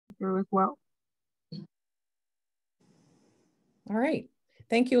through as well. All right.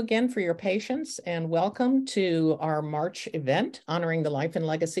 Thank you again for your patience and welcome to our March event honoring the life and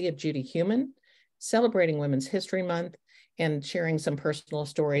legacy of Judy Heumann, celebrating Women's History Month, and sharing some personal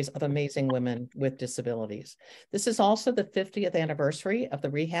stories of amazing women with disabilities. This is also the 50th anniversary of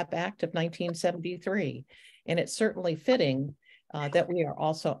the Rehab Act of 1973, and it's certainly fitting that we are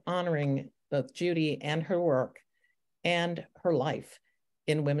also honoring both Judy and her work and her life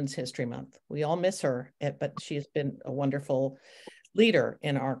in Women's History Month. We all miss her, but she's been a wonderful leader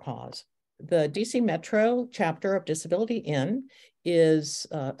in our cause. The DC Metro chapter of Disability In is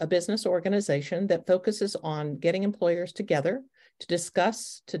a business organization that focuses on getting employers together to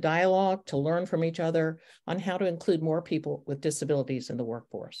discuss, to dialogue, to learn from each other on how to include more people with disabilities in the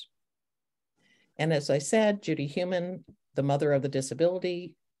workforce. And as I said, Judy Heumann, the mother of the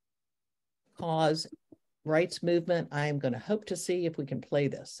disability cause rights movement, I'm going to hope to see if we can play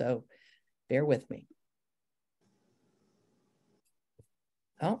this. So bear with me.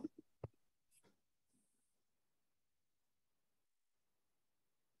 Oh.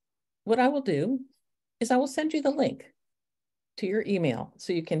 What I will do is I will send you the link to your email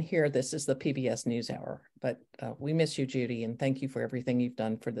so you can hear this is the PBS NewsHour. But we miss you, Judy, and thank you for everything you've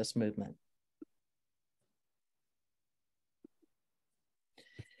done for this movement.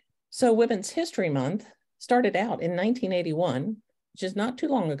 So Women's History Month started out in 1981, which is not too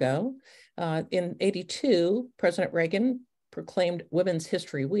long ago. In 82, President Reagan proclaimed Women's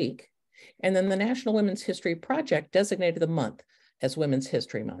History Week, and then the National Women's History Project designated the month as Women's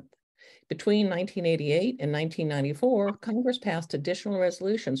History Month. Between 1988 and 1994, Congress passed additional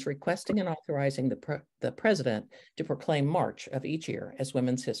resolutions requesting and authorizing the president to proclaim March of each year as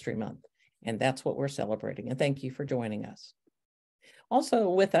Women's History Month. And that's what we're celebrating. And thank you for joining us. Also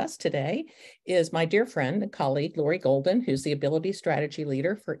with us today is my dear friend and colleague, Lori Golden, who's the Ability Strategy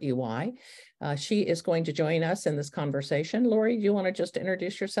Leader for EY. She is going to join us in this conversation. Lori, do you want to just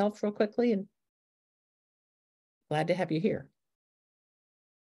introduce yourself real quickly? And glad to have you here.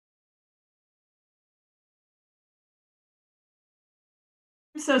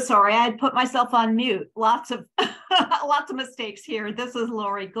 I'm so sorry, I had put myself on mute. Lots of lots of mistakes here. This is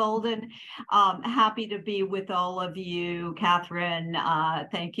Lori Golden. Happy to be with all of you, Catherine.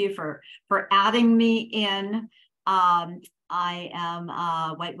 Thank you for adding me in. I am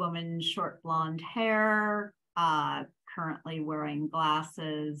a white woman, short blonde hair, currently wearing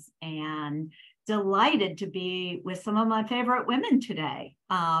glasses, and delighted to be with some of my favorite women today,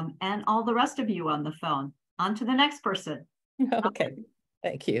 and all the rest of you on the phone. On to the next person. Okay.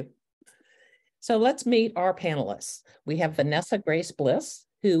 Thank you. So let's meet our panelists. We have Vanessa Grace Bliss,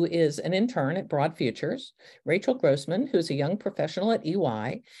 who is an intern at Broad Futures, Rachel Grossman, who's a young professional at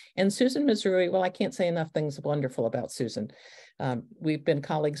EY, and Susan Missouri. Well, I can't say enough things wonderful about Susan. We've been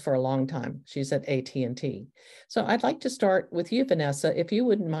colleagues for a long time. She's at AT&T. So I'd like to start with you, Vanessa, if you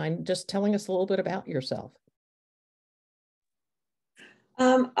wouldn't mind just telling us a little bit about yourself.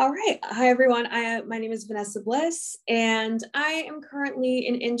 All right. Hi, everyone. My name is Vanessa Bliss, and I am currently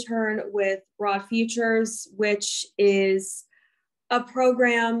an intern with Broad Futures, which is a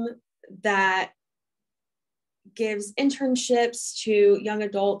program that gives internships to young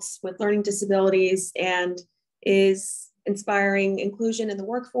adults with learning disabilities and is inspiring inclusion in the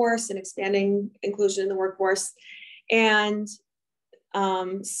workforce and expanding inclusion in the workforce. And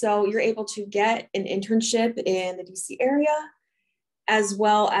so you're able to get an internship in the DC area, as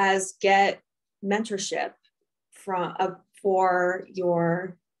well as get mentorship for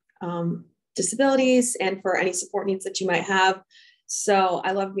your disabilities and for any support needs that you might have. So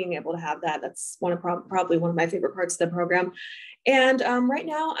I love being able to have that. That's probably one of my favorite parts of the program. And right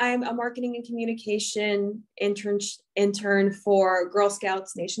now I'm a marketing and communication intern for Girl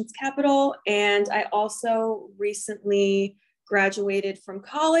Scouts Nation's Capital. And I also recently graduated from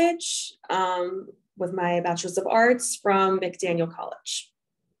college with my Bachelor's of Arts from McDaniel College.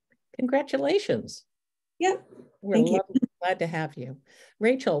 Congratulations. Yep. We're glad to have you.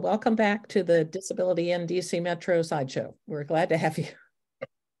 Rachel, welcome back to the Disability in DC Metro Sideshow. We're glad to have you.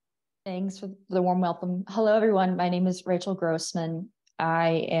 Thanks for the warm welcome. Hello, everyone. My name is Rachel Grossman.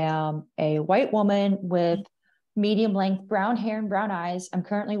 I am a white woman with medium length brown hair and brown eyes. I'm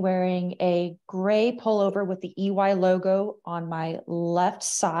currently wearing a gray pullover with the EY logo on my left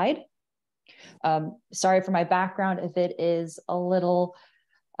side. Sorry for my background if it is a little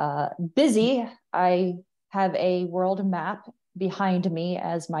busy. I have a world map behind me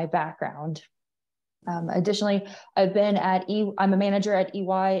as my background. Additionally, I'm a manager at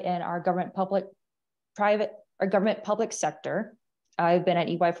EY in our government public sector. I've been at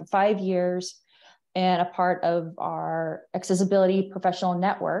EY for 5 years. and a part of our accessibility professional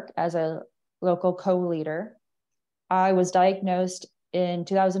network as a local co-leader. I was diagnosed in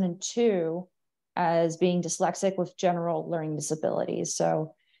 2002 as being dyslexic with general learning disabilities.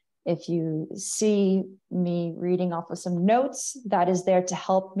 So if you see me reading off of some notes, that is there to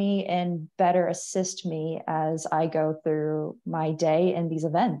help me and better assist me as I go through my day and these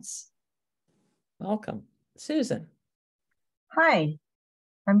events. Welcome. Susan. Hi,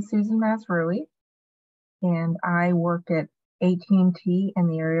 I'm Susan Masrui, and I work at AT&T in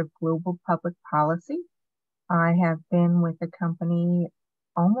the area of global public policy. I have been with the company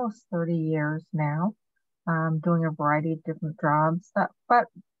almost 30 years now, doing a variety of different jobs, but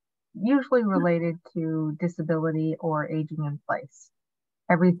usually related to disability or aging in place.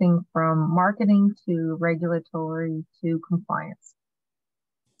 Everything from marketing to regulatory to compliance.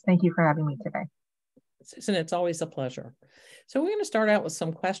 Thank you for having me today. Susan, it's always a pleasure. So we're going to start out with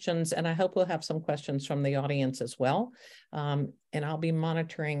some questions, and I hope we'll have some questions from the audience as well. And I'll be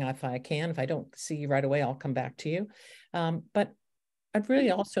monitoring if I can. If I don't see you right away, I'll come back to you. But I'd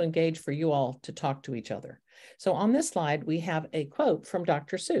really also engage for you all to talk to each other. So on this slide, we have a quote from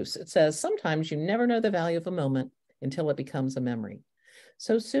Dr. Seuss. It says, "Sometimes you never know the value of a moment until it becomes a memory."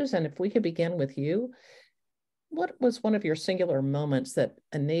 So Susan, if we could begin with you, what was one of your singular moments that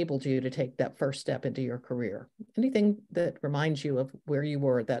enabled you to take that first step into your career? Anything that reminds you of where you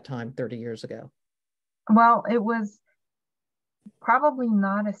were at that time 30 years ago? Well, it was probably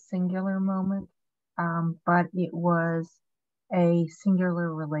not a singular moment, but it was a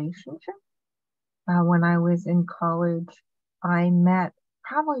singular relationship. When I was in college, I met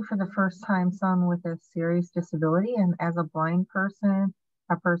probably for the first time someone with a serious disability, and as a blind person,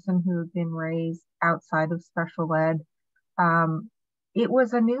 a person who had been raised outside of special ed, it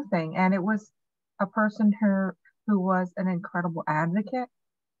was a new thing, and it was a person who was an incredible advocate,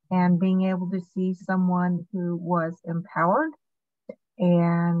 and being able to see someone who was empowered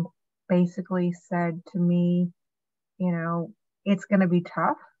and basically said to me, you know, it's going to be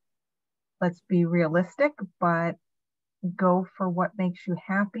tough. Let's be realistic, but go for what makes you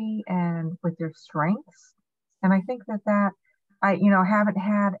happy and with your strengths. And I think that I haven't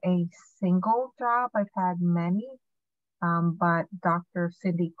had a single job. I've had many, but Dr.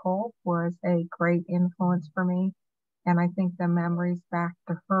 Cindy Cole was a great influence for me. And I think the memories back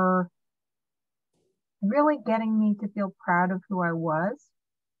to her really getting me to feel proud of who I was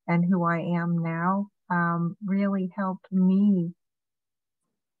and who I am now really helped me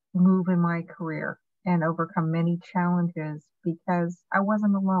move in my career and overcome many challenges because I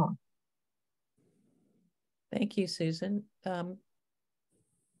wasn't alone. Thank you, Susan.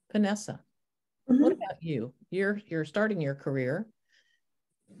 Vanessa, what about you? You're starting your career.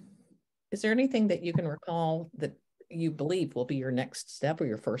 Is there anything that you can recall that you believe will be your next step or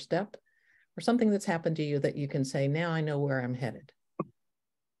your first step, or something that's happened to you that you can say, now I know where I'm headed?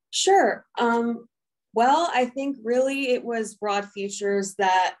 Sure. Well, I think really it was Broad Futures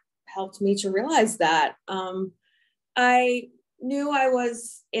that helped me to realize that. I knew I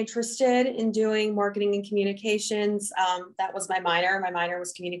was interested in doing marketing and communications. That was my minor. My minor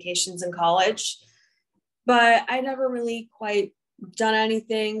was communications in college, but I never really quite done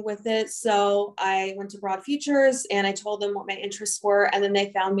anything with it. So I went to Broad Futures and I told them what my interests were. And then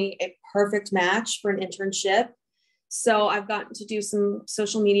they found me a perfect match for an internship. So I've gotten to do some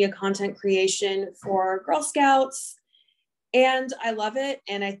social media content creation for Girl Scouts, and I love it.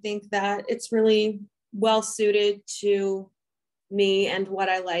 And I think that it's really well suited to me and what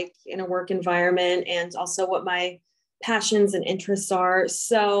I like in a work environment, and also what my passions and interests are.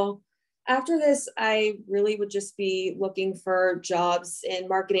 So after this, I really would just be looking for jobs in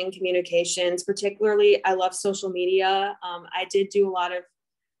marketing communications. Particularly, I love social media. I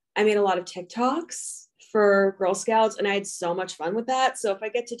made a lot of TikToks for Girl Scouts, and I had so much fun with that. So if I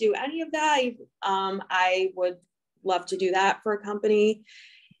get to do any of that, I would love to do that for a company.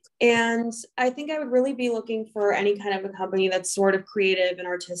 And I think I would really be looking for any kind of a company that's sort of creative and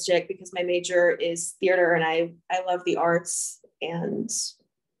artistic, because my major is theater and I love the arts, and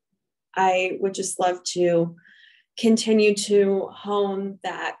I would just love to continue to hone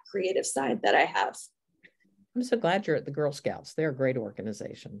that creative side that I have. I'm so glad you're at the Girl Scouts. They're a great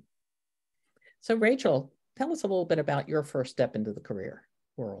organization. So Rachel, tell us a little bit about your first step into the career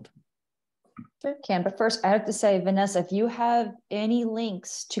world. Sure can, but first I have to say, Vanessa, if you have any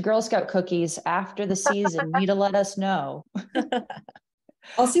links to Girl Scout cookies after the season, you need to let us know.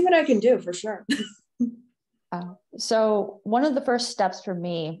 I'll see what I can do for sure. So one of the first steps for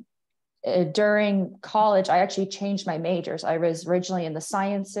me during college, I actually changed my majors. I was originally in the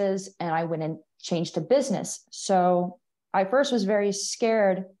sciences and I went and changed to business. So I first was very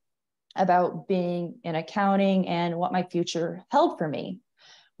scared about being in accounting and what my future held for me.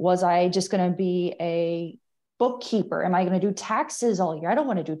 Was I just going to be a bookkeeper? Am I going to do taxes all year? I don't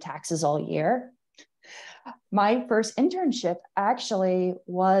want to do taxes all year. My first internship actually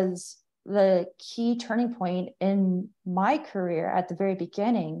was the key turning point in my career at the very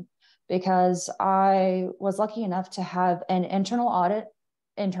beginning, because I was lucky enough to have an internal audit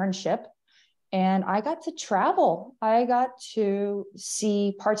internship, and I got to travel. I got to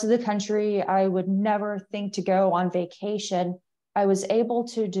see parts of the country I would never think to go on vacation. I was able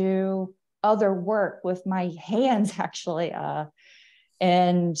to do other work with my hands, actually,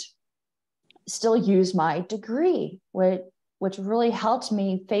 and still use my degree, which really helped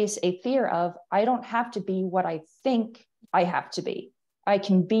me face a fear of, I don't have to be what I think I have to be. I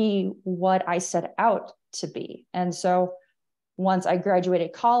can be what I set out to be. And so once I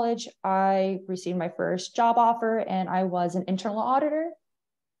graduated college, I received my first job offer, and I was an internal auditor.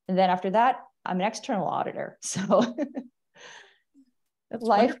 And then after that, I'm an external auditor. So That's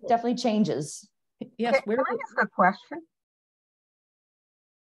life wonderful. definitely changes. Yes. Can I ask a question?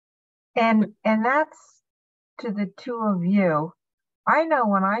 And that's to the two of you. I know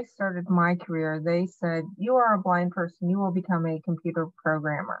when I started my career, they said, you are a blind person, you will become a computer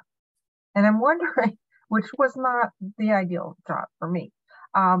programmer. And I'm wondering, which was not the ideal job for me.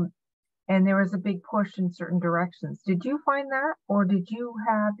 And there was a big push in certain directions. Did you find that, or did you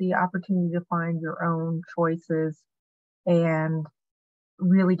have the opportunity to find your own choices and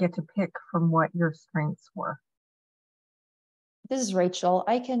really get to pick from what your strengths were? This is Rachel.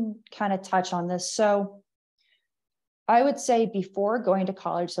 I can kind of touch on this. So I would say before going to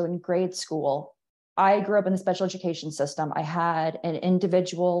college, so in grade school, I grew up in the special education system. I had an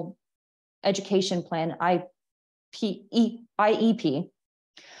individual education plan, IEP,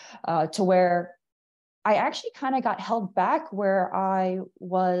 to where I actually kind of got held back where I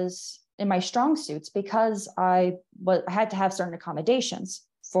was in my strong suits, because I had to have certain accommodations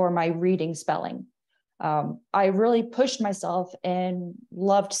for my reading, spelling. I really pushed myself and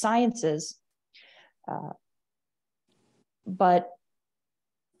loved sciences. But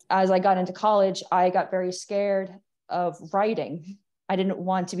as I got into college, I got very scared of writing. I didn't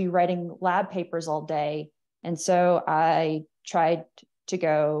want to be writing lab papers all day. And so I tried to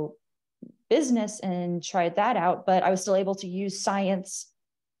go business and tried that out, but I was still able to use science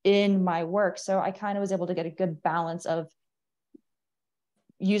in my work. So I kind of was able to get a good balance of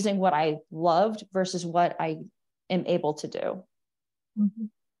using what I loved versus what I am able to do. Mm-hmm.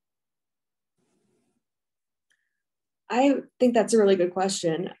 I think that's a really good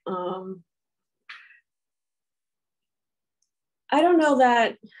question. I don't know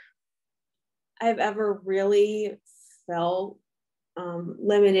that I've ever really felt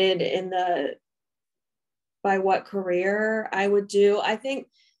limited by what career I would do. I think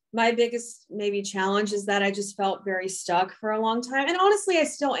my biggest maybe challenge is that I just felt very stuck for a long time. And honestly, I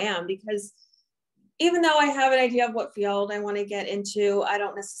still am, because even though I have an idea of what field I want to get into, I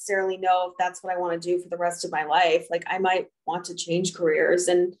don't necessarily know if that's what I want to do for the rest of my life. Like, I might want to change careers.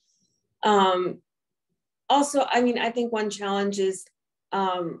 And also, I mean, I think one challenge is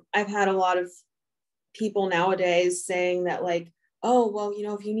I've had a lot of people nowadays saying that, like, oh, well, you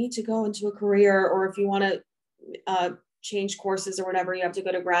know, if you need to go into a career, or if you want to change courses or whatever, you have to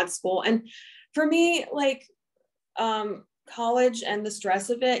go to grad school. And for me, like, college and the stress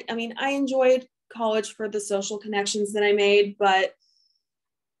of it, I mean, I enjoyed college for the social connections that I made, but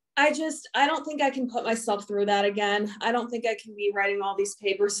I don't think I can put myself through that again. I don't think I can be writing all these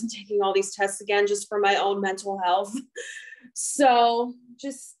papers and taking all these tests again just for my own mental health. So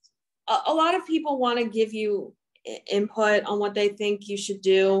just a lot of people want to give you input on what they think you should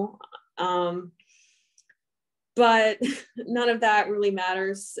do. But none of that really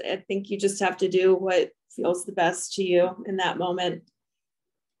matters. I think you just have to do what feels the best to you in that moment.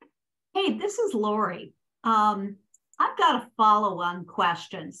 Hey, this is Lori. I've got a follow-on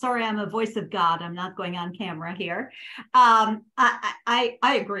question. Sorry, I'm a voice of God. I'm not going on camera here. I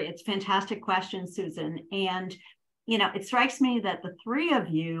agree. It's a fantastic question, Susan. And, you know, it strikes me that the three of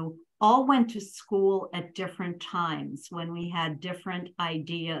you all went to school at different times when we had different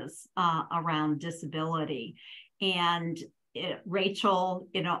ideas around disability. And Rachel,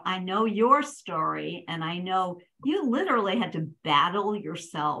 you know, I know your story, and I know you literally had to battle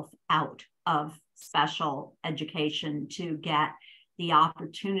yourself out of special education to get the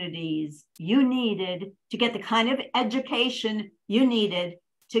opportunities you needed, to get the kind of education you needed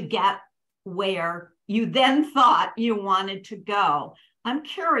to get where you then thought you wanted to go. I'm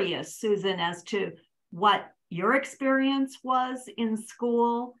curious, Susan, as to what your experience was in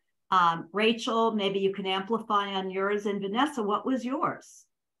school. Rachel, maybe you can amplify on yours, and Vanessa, what was yours?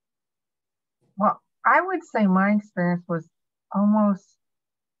 I would say my experience was almost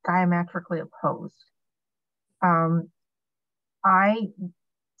diametrically opposed. I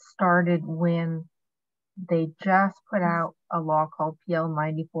started when they just put out a law called PL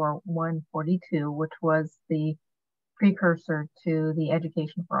 94-142, which was the precursor to the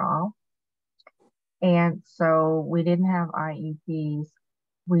Education for All. And so we didn't have IEPs,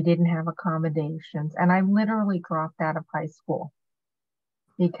 we didn't have accommodations, and I literally dropped out of high school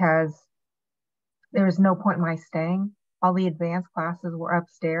because there was no point in my staying. All the advanced classes were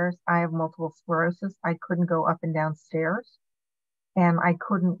upstairs. I have multiple sclerosis. I couldn't go up and down stairs, and I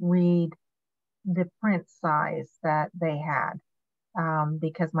couldn't read the print size that they had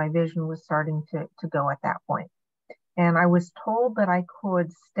because my vision was starting to go at that point. And I was told that I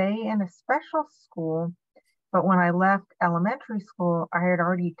could stay in a special school, but when I left elementary school, I had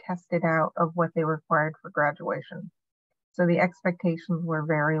already tested out of what they required for graduation. So the expectations were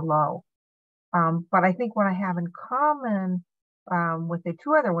very low. But I think what I have in common with the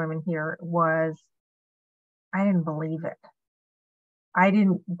two other women here was I didn't believe it. I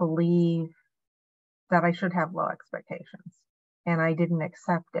didn't believe that I should have low expectations, and I didn't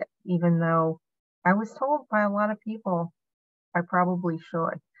accept it, even though I was told by a lot of people I probably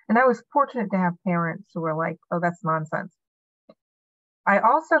should. And I was fortunate to have parents who were like, oh, that's nonsense. I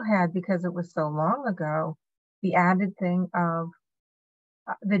also had, because it was so long ago, the added thing of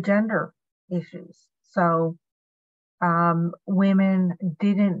the gender issues. So women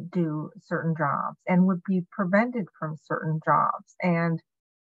didn't do certain jobs and would be prevented from certain jobs. And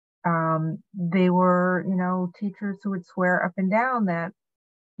they were, teachers who would swear up and down that,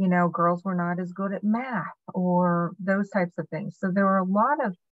 girls were not as good at math or those types of things. So there were a lot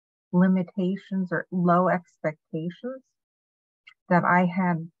of limitations or low expectations that I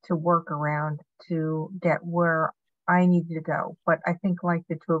had to work around to get where I needed to go. But I think like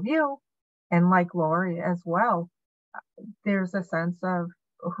the two of you and like Lori as well, there's a sense of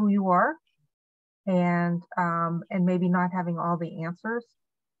who you are and maybe not having all the answers,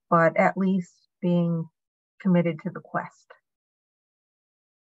 but at least being committed to the quest.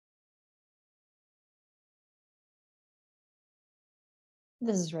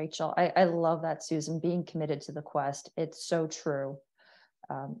 This is Rachel. I love that, Susan, being committed to the quest. It's so true.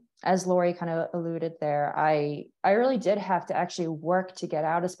 As Lori kind of alluded there, I really did have to actually work to get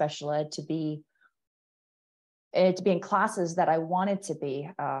out of special ed to be in classes that I wanted to be.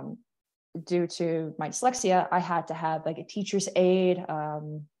 Due to my dyslexia, I had to have like a teacher's aide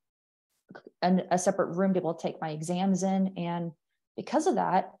and a separate room to be able to take my exams in. And because of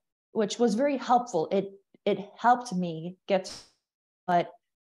that, which was very helpful, it helped me get, but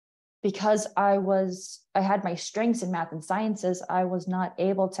because I had my strengths in math and sciences, I was not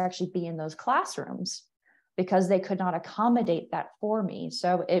able to actually be in those classrooms because they could not accommodate that for me.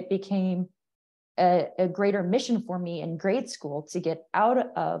 So it became a greater mission for me in grade school to get out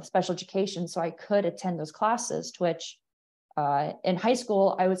of special education so I could attend those classes, to which in high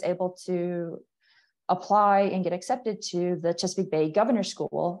school, I was able to apply and get accepted to the Chesapeake Bay Governor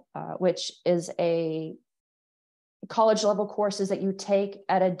School, which is a college level courses that you take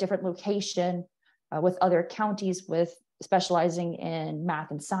at a different location with other counties with specializing in math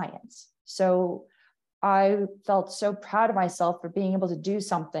and science. So I felt so proud of myself for being able to do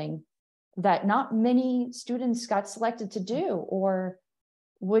something that not many students got selected to do or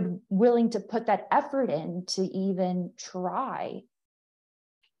willing to put that effort in to even try.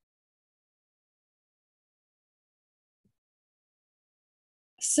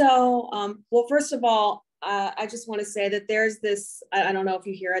 So, well, first of all, I just want to say that there's this, I don't know if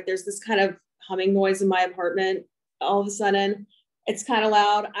you hear it, there's this kind of humming noise in my apartment. All of a sudden, it's kind of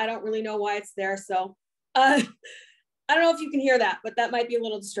loud. I don't really know why it's there. So I don't know if you can hear that, but that might be a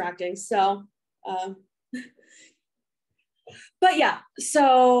little distracting. So, but yeah,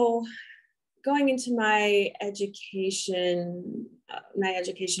 so going into my educational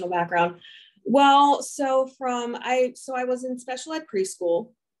background. Well, so I was in special ed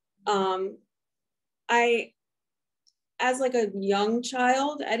preschool. As like a young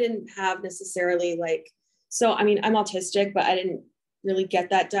child, I didn't have necessarily so I mean, I'm autistic, but I didn't really get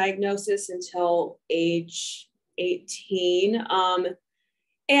that diagnosis until age 18.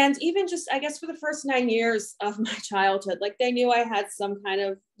 And even just, I guess, for the first 9 years of my childhood, they knew I had some kind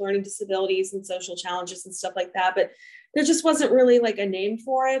of learning disabilities and social challenges and stuff like that, but there just wasn't really a name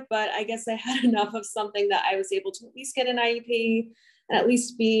for it. But I guess I had enough of something that I was able to at least get an IEP and at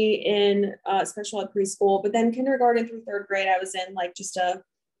least be in special ed preschool. But then kindergarten through third grade, I was in just a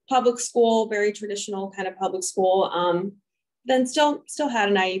public school, very traditional kind of public school. Then still had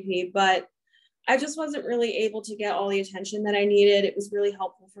an IEP, but I just wasn't really able to get all the attention that I needed. It was really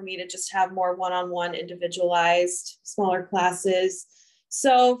helpful for me to just have more one-on-one individualized, smaller classes.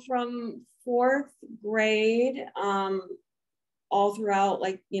 So from fourth grade, all throughout,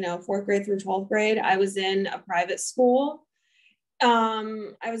 like, fourth grade through 12th grade, I was in a private school.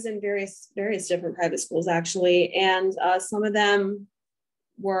 I was in various different private schools, actually. And some of them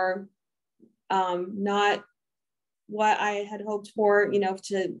were not what I had hoped for,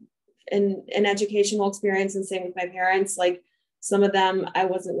 to an educational experience, and same with my parents. Like, some of them I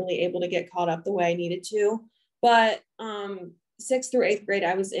wasn't really able to get caught up the way I needed to. But 6th through 8th grade,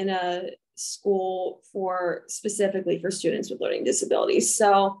 I was in a school specifically for students with learning disabilities.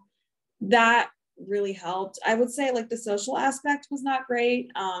 So that really helped. I would say, like, the social aspect was not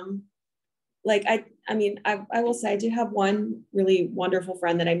great. Like, I mean, I will say I do have one really wonderful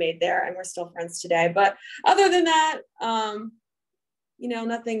friend that I made there, and we're still friends today. But other than that,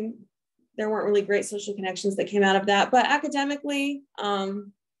 nothing, there weren't really great social connections that came out of that. But academically,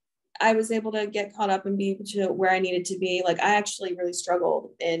 I was able to get caught up and be to where I needed to be. Like, I actually really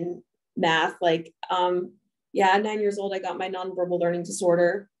struggled in math. Like, at 9 years old, I got my nonverbal learning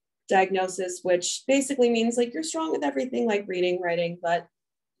disorder diagnosis, which basically means, like, you're strong with everything, like reading, writing, but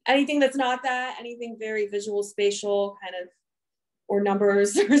anything that's not that, anything very visual, spatial kind of, or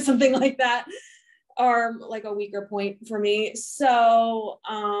numbers or something like that, are like a weaker point for me. So,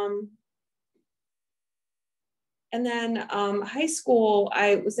 and then high school,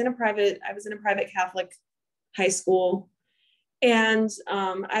 I was in a private Catholic high school. And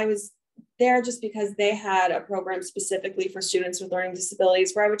I was there just because they had a program specifically for students with learning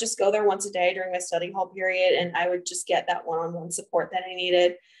disabilities, where I would just go there once a day during my study hall period, and I would just get that one-on-one support that I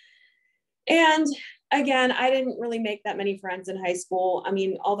needed. And again, I didn't really make that many friends in high school. I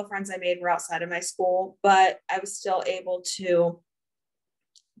mean, all the friends I made were outside of my school, but I was still able to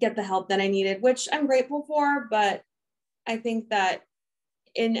get the help that I needed, which I'm grateful for. But I think that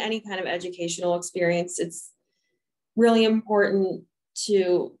in any kind of educational experience, it's really important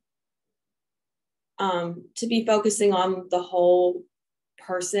to be focusing on the whole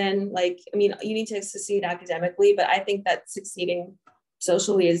person. Like, I mean, you need to succeed academically, but I think that succeeding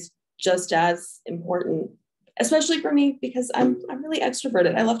socially is just as important, especially for me, because I'm really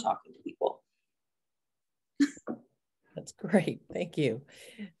extroverted. I love talking to people. That's great. Thank you.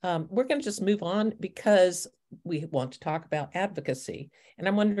 We're going to just move on because we want to talk about advocacy. And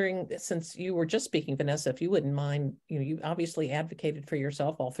I'm wondering, since you were just speaking, Vanessa, if you wouldn't mind, you obviously advocated for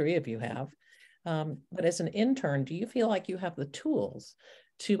yourself, all three of you have. But as an intern, do you feel like you have the tools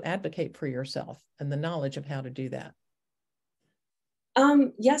to advocate for yourself and the knowledge of how to do that?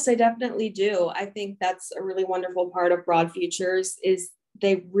 Yes, I definitely do. I think that's a really wonderful part of Broad Futures, is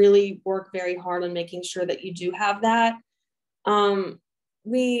they really work very hard on making sure that you do have that.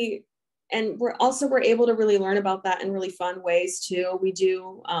 We're able to really learn about that in really fun ways too. We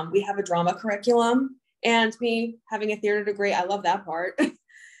have a drama curriculum, and me having a theater degree, I love that part.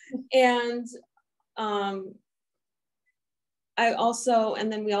 And we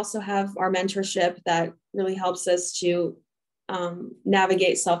also have our mentorship that really helps us to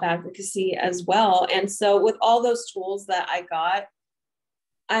navigate self-advocacy as well. And so with all those tools that I got,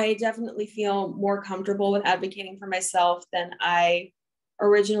 I definitely feel more comfortable with advocating for myself than I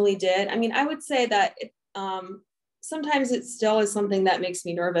originally did. I mean, I would say that sometimes it still is something that makes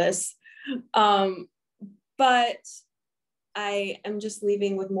me nervous, but I am just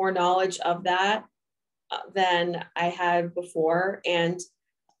leaving with more knowledge of that than I had before. And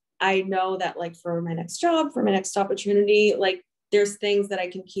I know that, like, for my next job, for my next opportunity, like, there's things that I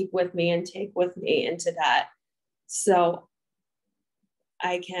can keep with me and take with me into that, so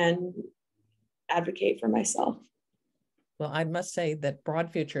I can advocate for myself. Well, I must say that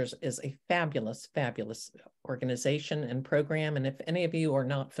Broad Futures is a fabulous, fabulous organization and program. And if any of you are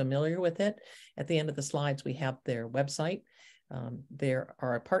not familiar with it, at the end of the slides, we have their website. They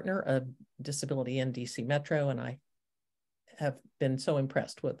are a partner of Disability in DC Metro, and I have been so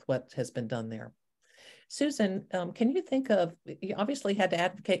impressed with what has been done there. Susan, can you think of, you obviously had to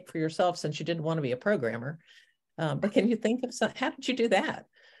advocate for yourself since you didn't want to be a programmer, but can you think of how did you do that?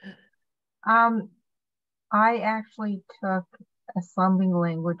 I actually took assembling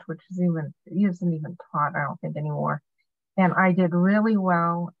language, which isn't even taught, I don't think, anymore. And I did really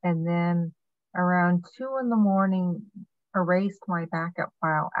well. And then around 2 a.m, erased my backup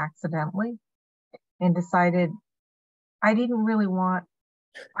file accidentally and decided I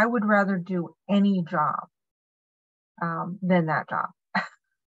would rather do any job than that job.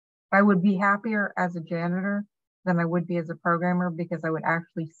 I would be happier as a janitor than I would be as a programmer, because I would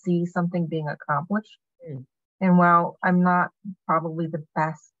actually see something being accomplished. And while I'm not probably the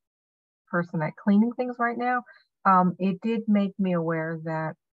best person at cleaning things right now, it did make me aware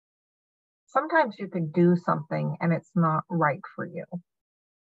that sometimes you can do something and it's not right for you.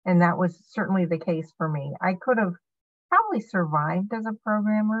 And that was certainly the case for me. I could have probably survived as a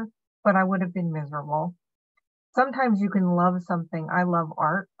programmer, but I would have been miserable. Sometimes you can love something. I love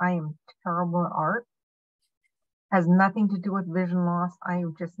art. I am terrible at art. Has nothing to do with vision loss. I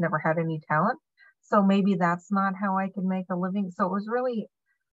just never had any talent. So maybe that's not how I could make a living. So it was really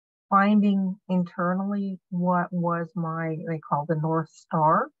finding internally what was they call the North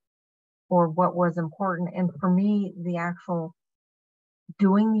Star, or what was important. And for me, the actual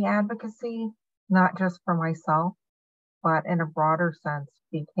doing the advocacy, not just for myself, but in a broader sense,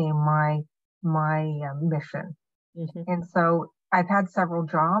 became my mission. Mm-hmm. And so I've had several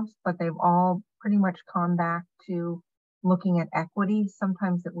jobs, but they've all pretty much gone back to looking at equity.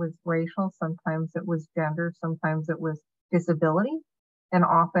 Sometimes it was racial, sometimes it was gender, sometimes it was disability, and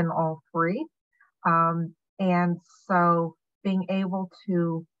often all three. And so being able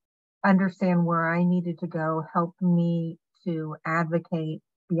to understand where I needed to go helped me to advocate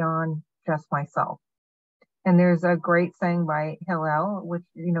beyond just myself. And there's a great saying by Hillel, which,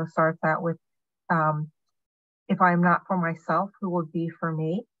 starts out with, if I'm not for myself, who will be for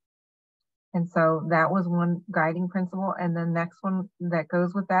me? And so that was one guiding principle. And the next one that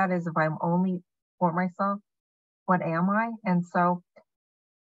goes with that is, if I'm only for myself, what am I? And so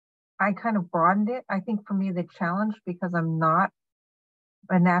I kind of broadened it. I think for me, the challenge, because I'm not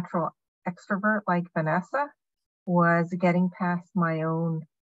a natural extrovert like Vanessa, was getting past my own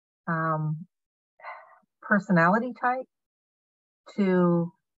personality type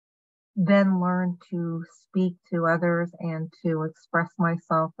to then learn to speak to others and to express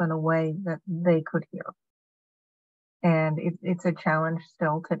myself in a way that they could hear. And it's a challenge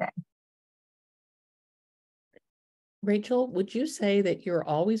still today. Rachel, would you say that you're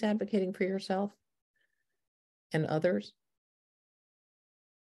always advocating for yourself and others?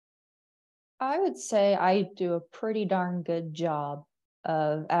 I would say I do a pretty darn good job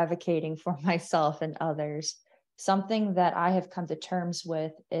of advocating for myself and others. Something that I have come to terms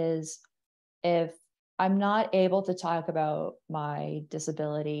with is, if I'm not able to talk about my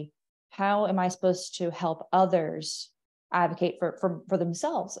disability, how am I supposed to help others advocate for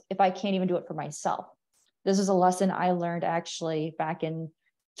themselves if I can't even do it for myself? This is a lesson I learned actually back in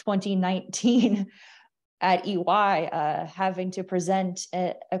 2019 at EY, having to present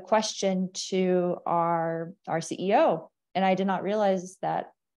a question to our CEO. And I did not realize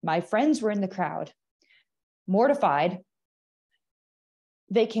that my friends were in the crowd, mortified.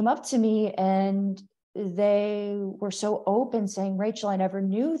 They came up to me and they were so open, saying, Rachel, I never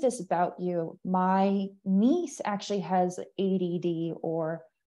knew this about you. My niece actually has ADD, or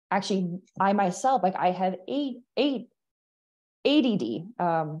actually I myself, I have ADD.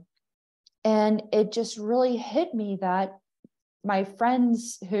 And it just really hit me that my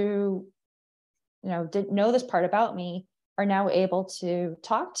friends who, didn't know this part about me are now able to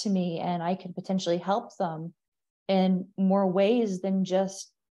talk to me, and I could potentially help them in more ways than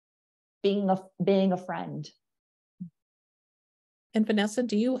just being a friend. And Vanessa,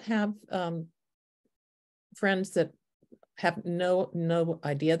 do you have friends that have no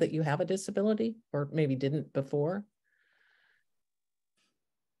idea that you have a disability, or maybe didn't before?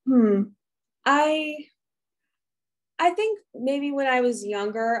 I think maybe when I was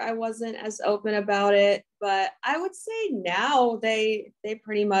younger, I wasn't as open about it, but I would say now they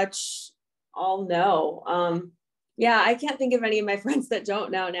pretty much all know. Yeah, I can't think of any of my friends that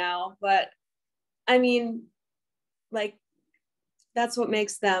don't know now, but I mean, like, that's what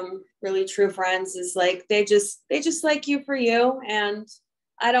makes them really true friends, is like, they just like you for you. And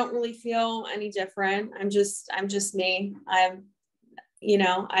I don't really feel any different. I'm just me.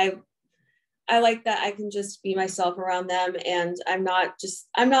 I like that I can just be myself around them, and I'm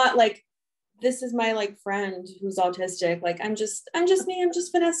not like, this is my like friend who's autistic. Like, I'm just me, I'm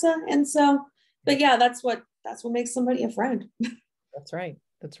just Vanessa. And so, but yeah, that's what makes somebody a friend. That's right.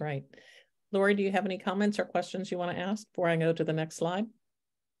 That's right. Lori, do you have any comments or questions you want to ask before I go to the next slide?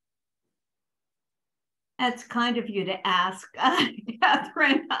 That's kind of you to ask,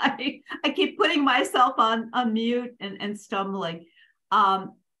 Katherine. I keep putting myself on mute and stumbling.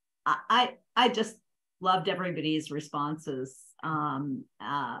 I just loved everybody's responses.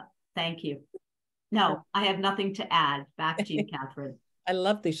 Thank you. No, I have nothing to add. Back to you, Katherine. I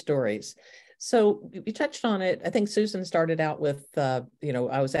love these stories. So you touched on it. I think Susan started out with, I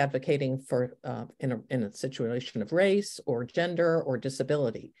was advocating for in a situation of race or gender or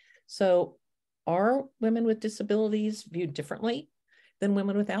disability. So are women with disabilities viewed differently than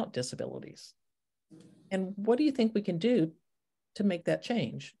women without disabilities? And what do you think we can do to make that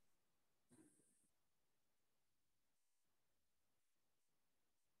change?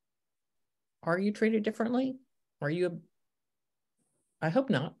 Are you treated differently? Are you, I hope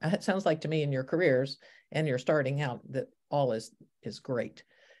not. It sounds like to me in your careers and you're starting out that all is great.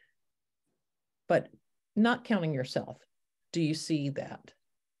 But not counting yourself, do you see that?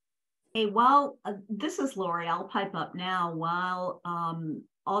 Hey, while this is Lori, I'll pipe up now while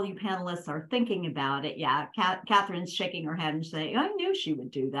all you panelists are thinking about it. Yeah, Catherine's shaking her head and saying, I knew she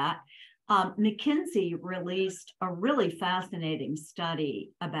would do that. McKinsey released a really fascinating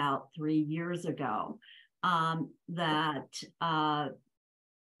study about 3 years ago that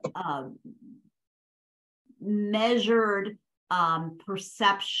measured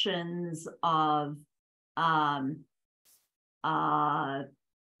perceptions of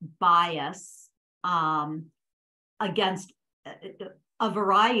bias against a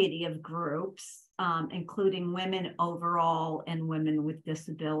variety of groups, including women overall and women with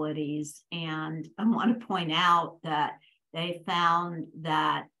disabilities. And I want to point out that they found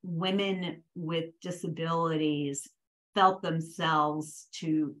that women with disabilities felt themselves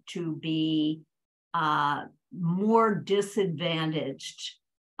to be more disadvantaged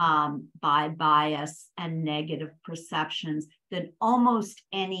by bias and negative perceptions than almost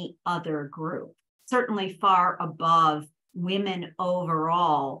any other group, certainly far above women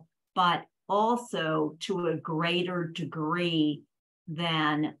overall, but also to a greater degree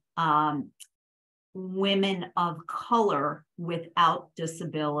than women of color without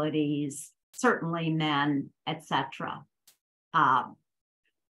disabilities, certainly men, etc.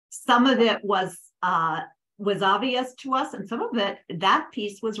 Some of it was obvious to us, and some of it, that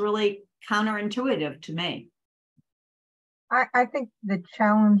piece was really counterintuitive to me. I think the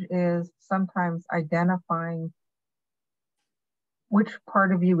challenge is sometimes identifying which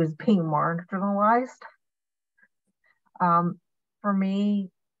part of you is being marginalized. For me,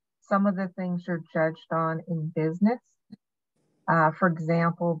 some of the things you're judged on in business, for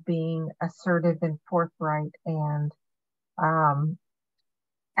example, being assertive and forthright and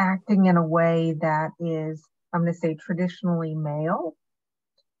acting in a way that is, I'm going to say, traditionally male.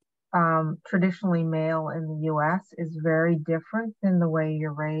 Traditionally male in the US is very different than the way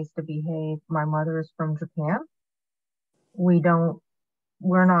you're raised to behave. My mother is from Japan.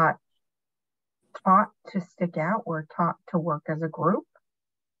 We're not taught to stick out. We're taught to work as a group.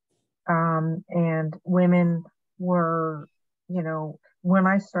 And women were, when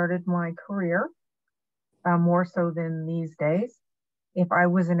I started my career, more so than these days, if I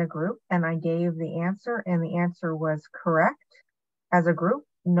was in a group and I gave the answer and the answer was correct as a group,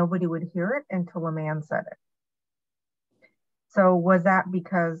 nobody would hear it until a man said it. So was that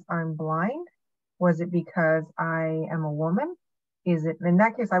because I'm blind? Was it because I am a woman? Is it, in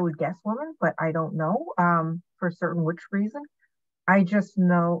that case, I would guess woman, but I don't know for certain which reason. I just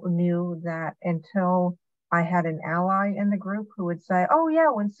knew that until I had an ally in the group who would say, oh yeah,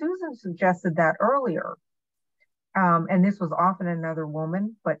 when Susan suggested that earlier, and this was often another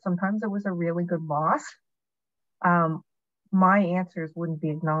woman, but sometimes it was a really good boss, my answers wouldn't be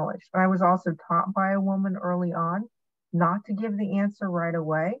acknowledged. I was also taught by a woman early on not to give the answer right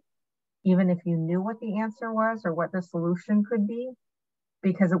away, even if you knew what the answer was or what the solution could be,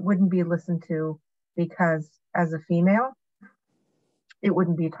 because it wouldn't be listened to, because as a female, it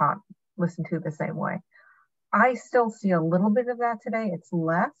wouldn't be listened to the same way. I still see a little bit of that today. It's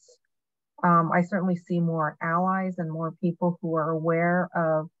less. I certainly see more allies and more people who are aware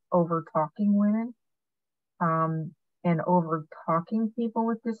of over-talking women and over-talking people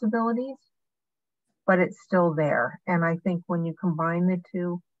with disabilities, but it's still there. And I think when you combine the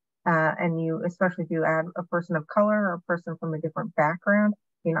two, and especially if you add a person of color or a person from a different background,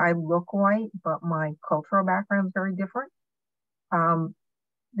 I look white, but my cultural background is very different.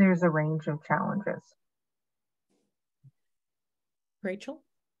 There's a range of challenges. Rachel,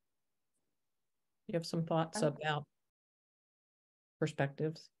 you have some thoughts about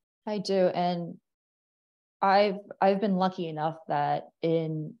perspectives? I do, and I've been lucky enough that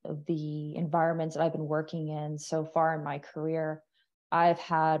in the environments that I've been working in so far in my career, I've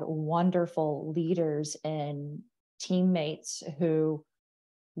had wonderful leaders and teammates who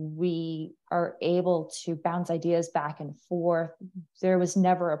we are able to bounce ideas back and forth. There was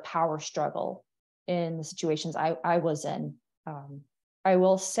never a power struggle in the situations I was in. I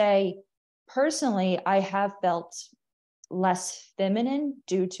will say, personally, I have felt less feminine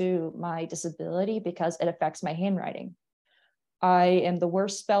due to my disability because it affects my handwriting. I am the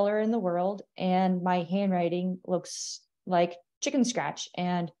worst speller in the world, and my handwriting looks like chicken scratch.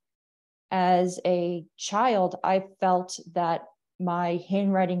 And as a child, I felt that my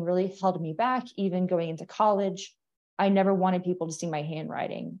handwriting really held me back, even going into college. I never wanted people to see my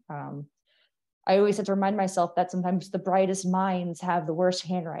handwriting. I always have to remind myself that sometimes the brightest minds have the worst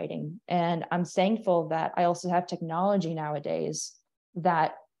handwriting. And I'm thankful that I also have technology nowadays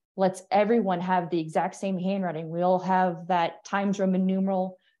that lets everyone have the exact same handwriting. We all have that Times Roman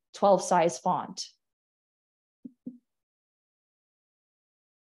numeral 12 size font.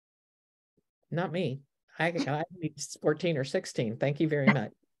 Not me. I need 14 or 16. Thank you very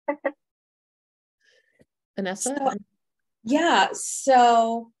much. Vanessa? So, yeah,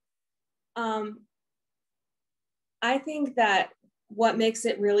 so I think that what makes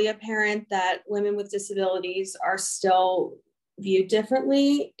it really apparent that women with disabilities are still viewed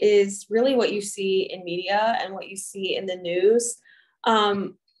differently is really what you see in media and what you see in the news.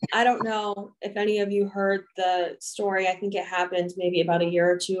 I don't know if any of you heard the story, I think it happened maybe about a year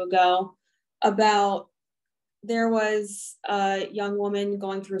or two ago, about there was a young woman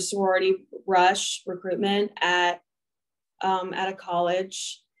going through sorority rush recruitment at a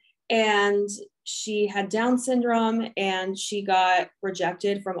college, and she had Down syndrome and she got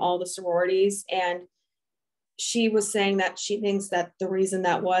rejected from all the sororities. And she was saying that she thinks that the reason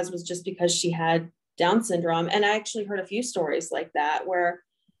that was just because she had Down syndrome. And I actually heard a few stories like that where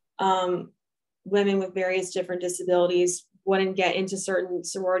women with various different disabilities wouldn't get into certain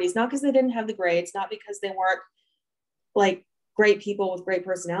sororities, not because they didn't have the grades, not because they weren't like great people with great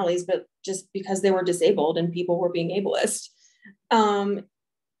personalities, but just because they were disabled and people were being ableist.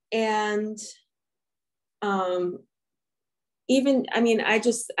 Even, I mean, I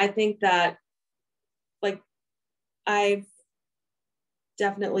think that, like, I've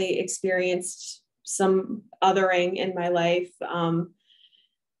definitely experienced some othering in my life.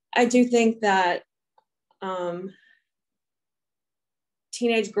 I do think that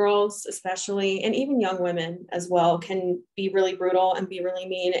teenage girls especially, and even young women as well, can be really brutal and be really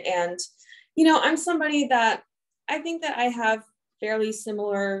mean. And, you know, I'm somebody that I think that I have fairly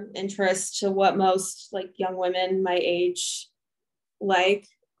similar interests to what most like young women my age like.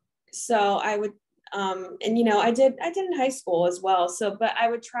 So I would, and you know, I did in high school as well. So, but I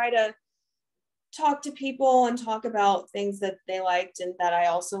would try to talk to people and talk about things that they liked and that I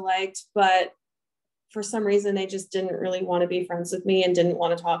also liked. But for some reason, they just didn't really want to be friends with me and didn't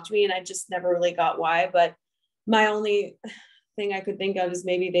want to talk to me. And I just never really got why. But my only thing I could think of is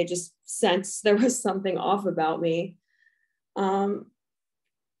maybe they just sensed there was something off about me.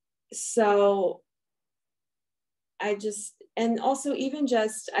 So I just, and also even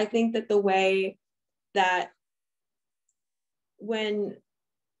just, I think that the way that when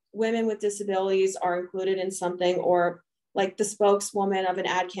women with disabilities are included in something, or like the spokeswoman of an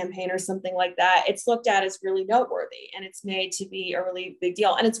ad campaign or something like that, it's looked at as really noteworthy and it's made to be a really big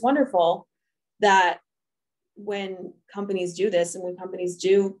deal. And it's wonderful that when companies do this and when companies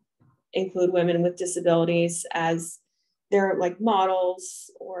do include women with disabilities as their like models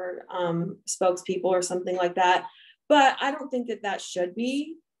or spokespeople or something like that. But I don't think that that should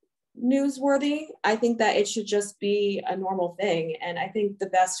be newsworthy. I think that it should just be a normal thing. And I think the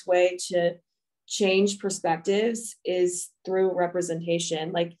best way to change perspectives is through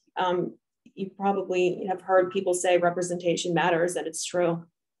representation. Like you probably have heard people say representation matters, and it's true.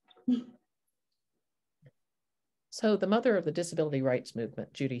 So the mother of the disability rights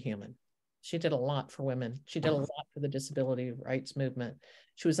movement, Judy Heumann, she did a lot for women. She did a lot for the disability rights movement.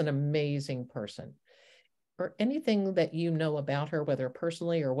 She was an amazing person. Or anything that you know about her, whether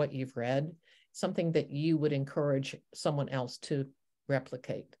personally or what you've read, something that you would encourage someone else to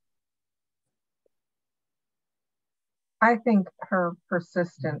replicate? I think her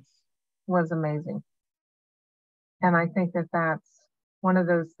persistence was amazing. And I think that that's one of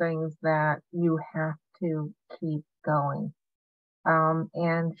those things that you have to keep going.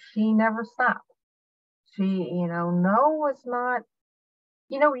 And she never stopped. She, you know, no was not,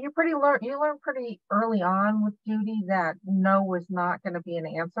 you know, you learn pretty early on with Judy that no was not going to be an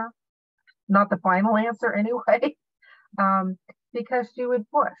answer, not the final answer anyway, because she would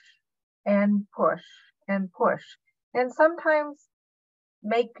push and push and push, and sometimes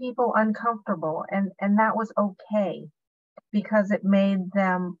make people uncomfortable, and that was okay because it made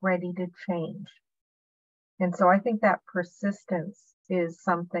them ready to change. And so I think that persistence is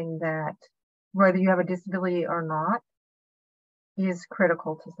something that, whether you have a disability or not, is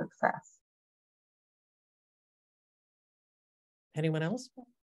critical to success. Anyone else?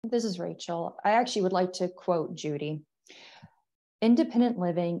 This is Rachel. I actually would like to quote Judy. Independent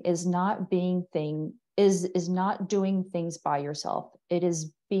living is not not doing things by yourself. It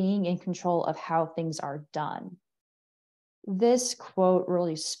is being in control of how things are done. This quote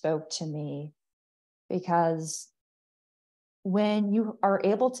really spoke to me because when you are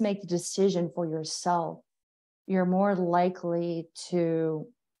able to make the decision for yourself, you're more likely to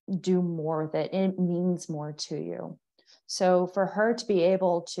do more with it. It means more to you. So for her to be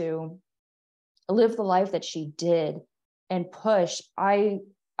able to live the life that she did and push,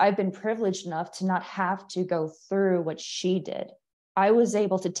 I've been privileged enough to not have to go through what she did. I was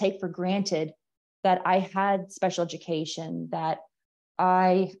able to take for granted that I had special education, that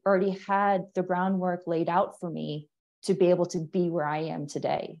I already had the groundwork laid out for me to be able to be where I am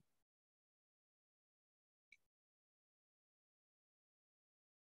today.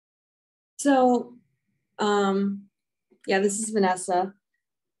 So, yeah, this is Vanessa.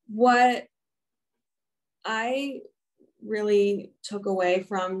 What I really took away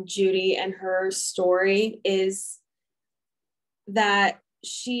from Judy and her story is that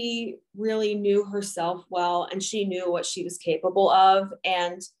she really knew herself well, and she knew what she was capable of,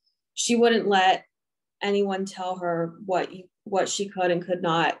 and she wouldn't let anyone tell her what she could and could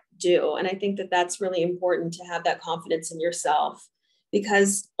not do. And I think that that's really important, to have that confidence in yourself,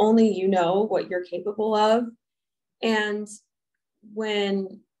 because only you know what you're capable of. And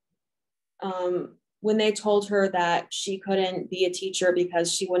when they told her that she couldn't be a teacher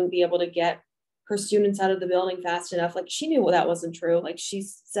because she wouldn't be able to get her students out of the building fast enough, like, she knew that wasn't true. Like, she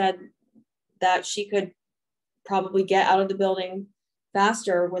said that she could probably get out of the building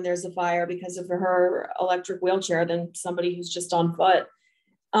faster when there's a fire because of her electric wheelchair than somebody who's just on foot.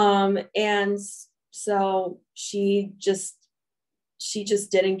 And so she just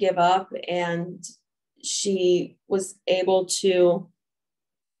didn't give up, and she was able to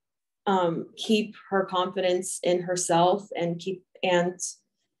keep her confidence in herself and keep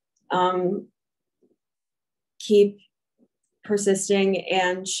persisting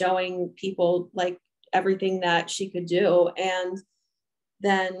and showing people like everything that she could do. And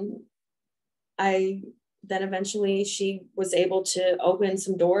then eventually she was able to open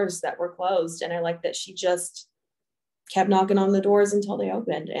some doors that were closed. And I like that she just kept knocking on the doors until they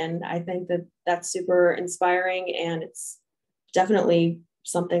opened. And I think that that's super inspiring, and it's definitely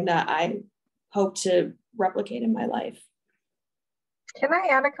something that I hope to replicate in my life. Can I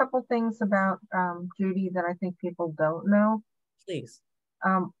add a couple things about Judy that I think people don't know? Please.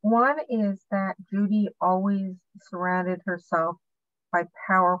 One is that Judy always surrounded herself by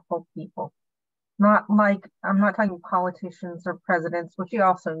powerful people. Not like, I'm not talking politicians or presidents, which she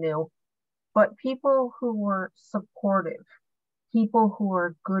also knew, but people who were supportive, people who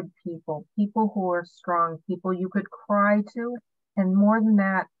were good people who were strong, people you could cry to, and more than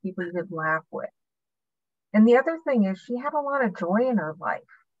that, people you could laugh with. And the other thing is, she had a lot of joy in her life.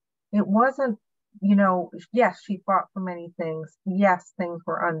 It wasn't, yes, she fought for many things. Yes, things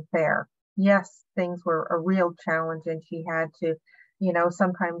were unfair. Yes, things were a real challenge, and she had to,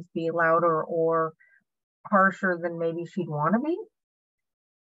 sometimes be louder or harsher than maybe she'd want to be.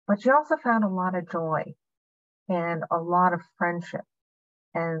 But she also found a lot of joy and a lot of friendship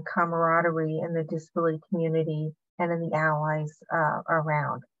and camaraderie in the disability community and in the allies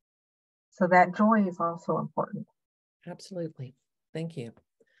around. So that joy is also important. Absolutely. Thank you.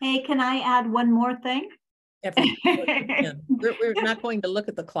 Hey, can I add one more thing? We're not going to look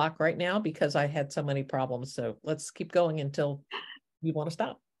at the clock right now because I had so many problems. So let's keep going until you want to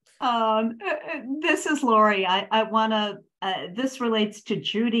stop. This is Lori. I want to, this relates to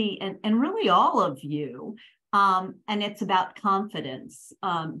Judy and really all of you. And it's about confidence.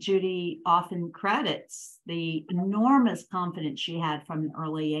 Judy often credits the enormous confidence she had from an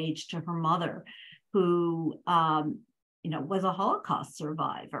early age to her mother, who, was a Holocaust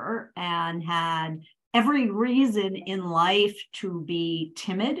survivor and had every reason in life to be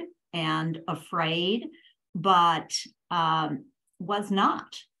timid and afraid, but was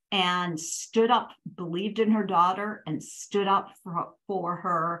not, and stood up, believed in her daughter, and stood up for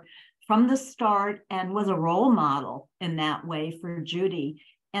her from the start, and was a role model in that way for Judy.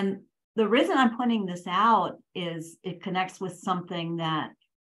 And the reason I'm pointing this out is it connects with something that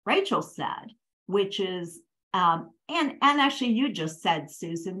Rachel said, which is, and actually you just said,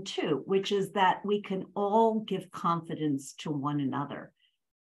 Susan, too, which is that we can all give confidence to one another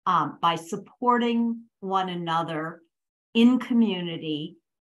by supporting one another in community,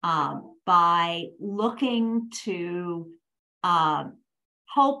 by looking to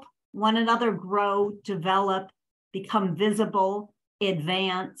help one another grow, develop, become visible,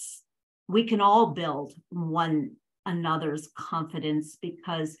 advance. We can all build one another's confidence,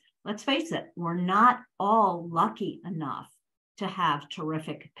 because let's face it, we're not all lucky enough to have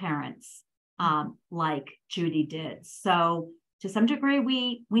terrific parents like Judy did. So to some degree,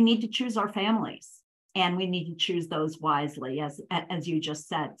 we need to choose our families, and we need to choose those wisely, as you just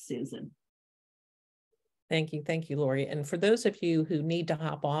said, Susan. Thank you, Lori. And for those of you who need to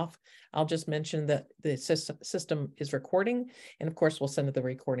hop off, I'll just mention that the system is recording. And of course, we'll send the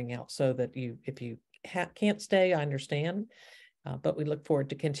recording out so that if you can't stay, I understand. But we look forward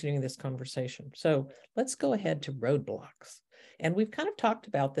to continuing this conversation. So let's go ahead to roadblocks. And we've kind of talked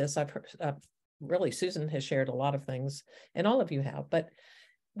about this. I've heard, really, Susan has shared a lot of things, and all of you have. But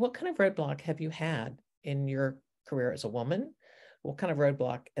what kind of roadblock have you had in your career as a woman? What kind of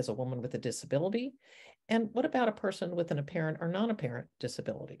roadblock as a woman with a disability? And what about a person with an apparent or non-apparent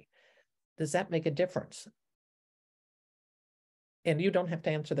disability? Does that make a difference? And you don't have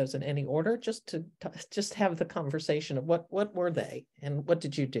to answer those in any order, just have the conversation of what were they and what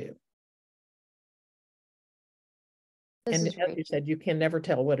did you do? And as you said, you can never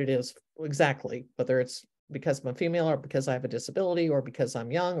tell what it is exactly, whether it's because I'm a female or because I have a disability or because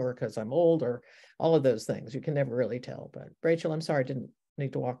I'm young or because I'm old or all of those things. You can never really tell. But Rachel, I'm sorry, I didn't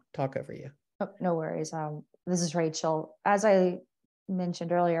need to talk over you. Oh, no worries. This is Rachel. As I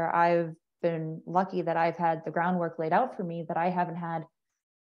mentioned earlier, I've been lucky that I've had the groundwork laid out for me, that I haven't had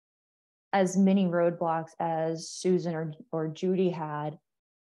as many roadblocks as Susan or Judy had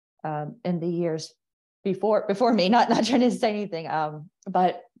in the years before me. Not trying to say anything,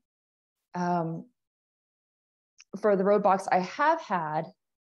 but for the roadblocks I have had,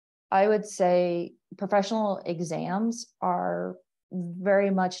 I would say professional exams are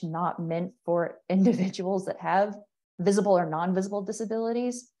very much not meant for individuals that have visible or non-visible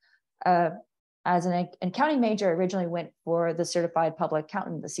disabilities. As an accounting major, I originally went for the Certified Public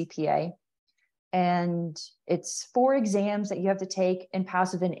Accountant, the CPA. And it's 4 exams that you have to take and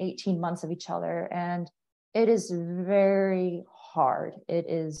pass within 18 months of each other. And it is very hard. It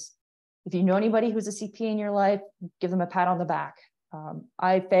is, if you know anybody who's a CPA in your life, give them a pat on the back.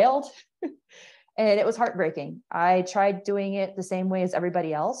 I failed and it was heartbreaking. I tried doing it the same way as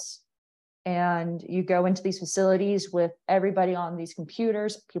everybody else. And you go into these facilities with everybody on these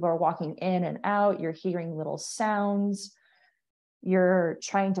computers. People are walking in and out. You're hearing little sounds. You're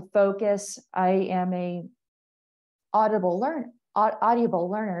trying to focus. I am a audible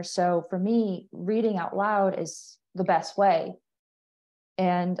learner. So for me, reading out loud is the best way.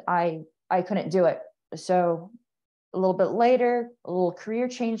 And I couldn't do it. So a little bit later, a little career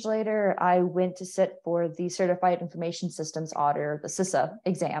change later, I went to sit for the Certified Information Systems Auditor, the CISA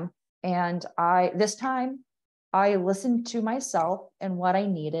exam. And this time I listened to myself and what I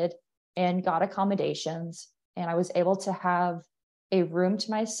needed and got accommodations. And I was able to have a room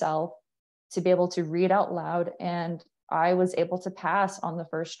to myself to be able to read out loud. And I was able to pass on the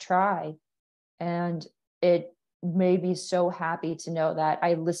first try. And it made me so happy to know that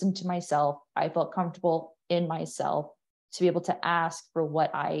I listened to myself. I felt comfortable in myself to be able to ask for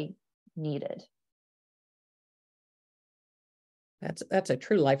what I needed. That's a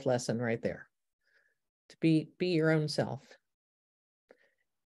true life lesson right there. To be your own self.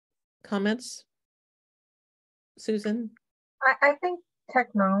 Comments? Susan? I think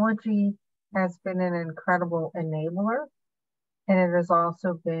technology has been an incredible enabler, and it has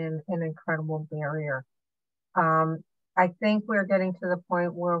also been an incredible barrier. I think we're getting to the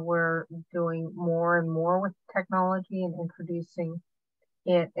point where we're doing more and more with technology and introducing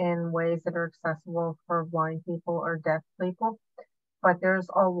it in ways that are accessible for blind people or deaf people, but there's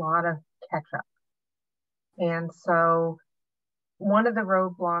a lot of catch up. And so one of the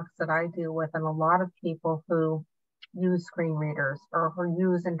roadblocks that I deal with, and a lot of people who use screen readers or who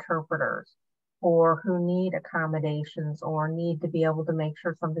use interpreters or who need accommodations or need to be able to make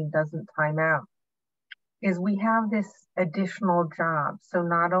sure something doesn't time out, is we have this additional job. So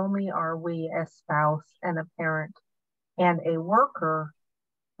not only are we a spouse and a parent and a worker,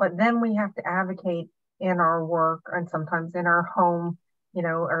 but then we have to advocate in our work and sometimes in our home,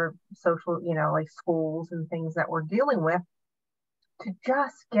 or social, like schools and things that we're dealing with, to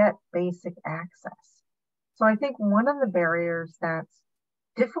just get basic access. So I think one of the barriers that's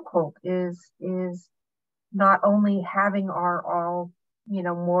difficult is not only having our all,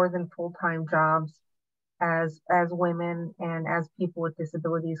 more than full-time jobs as women and as people with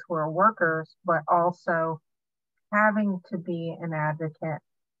disabilities who are workers, but also having to be an advocate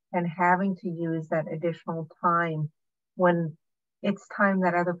and having to use that additional time when it's time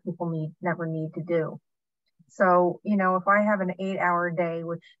that other people never need to do. So, if I have an 8-hour day,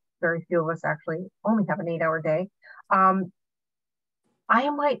 which very few of us actually only have an 8-hour day, I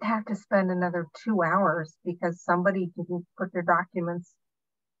might have to spend another 2 hours because somebody didn't put their documents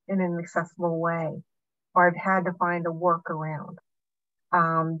in an accessible way, or I've had to find a workaround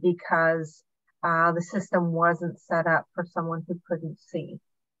because the system wasn't set up for someone who couldn't see.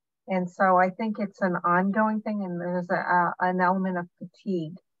 And so I think it's an ongoing thing, and there's an element of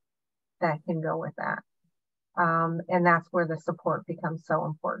fatigue that can go with that. And that's where the support becomes so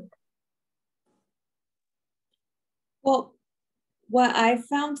important. Well, what I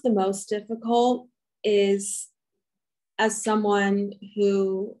found the most difficult is, as someone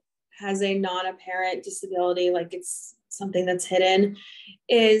who has a non-apparent disability, like it's something that's hidden,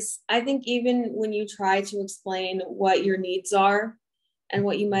 is I think even when you try to explain what your needs are and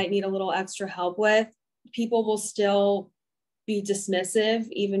what you might need a little extra help with, people will still be dismissive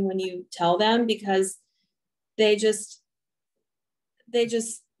even when you tell them, because they just,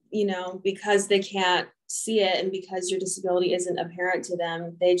 you know, because they can't see it and because your disability isn't apparent to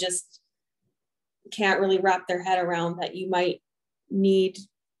them, they just can't really wrap their head around that you might need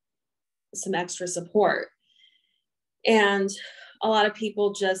some extra support. And a lot of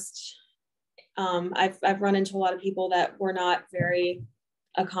people just, I've run into a lot of people that were not very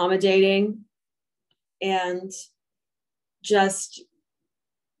accommodating and just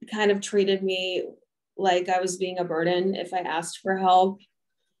kind of treated me like I was being a burden if I asked for help.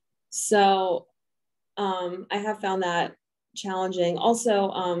 So I have found that challenging.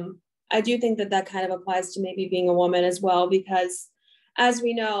 Also, I do think that that kind of applies to maybe being a woman as well, because as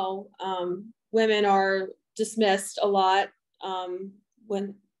we know, women are dismissed a lot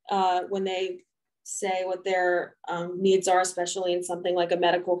when they say what their needs are, especially in something like a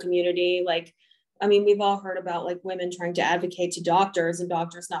medical community. Like, I mean, we've all heard about like women trying to advocate to doctors and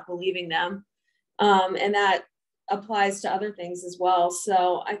doctors not believing them. And that applies to other things as well.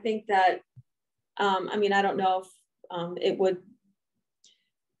 So I think that, I mean, I don't know if it would,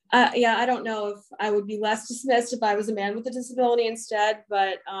 yeah, I don't know if I would be less dismissed if I was a man with a disability instead,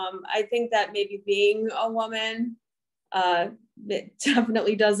 but I think that maybe being a woman, it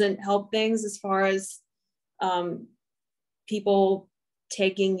definitely doesn't help things as far as people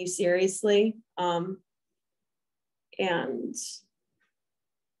taking you seriously. And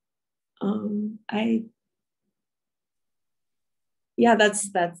yeah, that's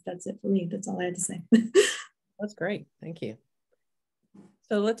it for me. That's all I had to say. That's great. Thank you.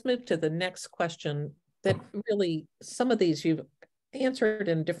 So let's move to the next question that really, some of these you've answered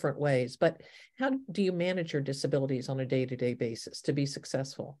in different ways, but how do you manage your disabilities on a day-to-day basis to be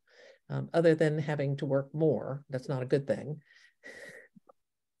successful? Other than having to work more, that's not a good thing.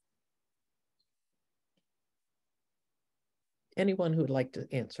 Anyone who would like to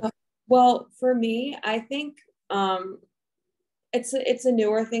answer? Well, for me, I think it's a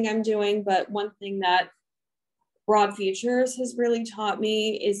newer thing I'm doing, but one thing that Broad Futures has really taught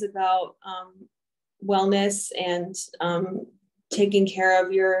me is about wellness and taking care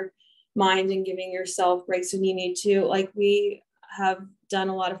of your mind and giving yourself breaks when you need to. Like, we have done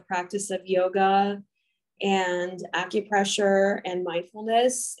a lot of practice of yoga and acupressure and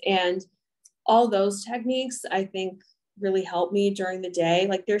mindfulness, and all those techniques I think really help me during the day.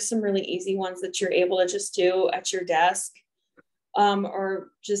 Like, there's some really easy ones that you're able to just do at your desk,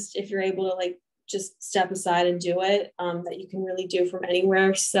 or just if you're able to like just step aside and do it, that you can really do from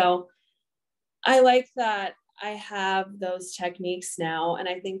anywhere. So I like that I have those techniques now. And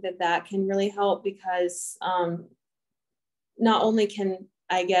I think that that can really help, because not only can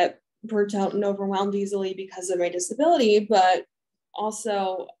I get burnt out and overwhelmed easily because of my disability, but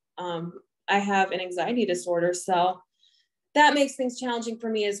also I have an anxiety disorder. So that makes things challenging for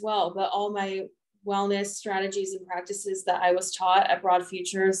me as well. But all my wellness strategies and practices that I was taught at Broad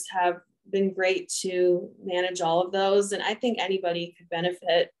Futures have been great to manage all of those. And I think anybody could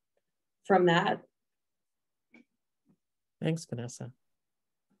benefit from that. Thanks, Vanessa.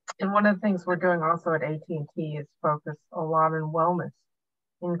 And one of the things we're doing also at AT&T is focus a lot on wellness,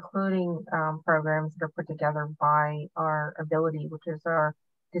 including programs that are put together by our Ability, which is our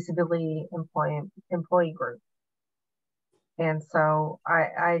disability employee group. And so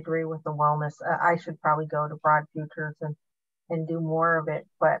I agree with the wellness. I should probably go to Broad Futures and do more of it.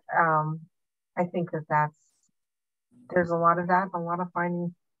 But I think there's a lot of that, a lot of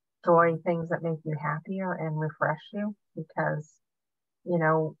finding joy, things that make you happier and refresh you, because, you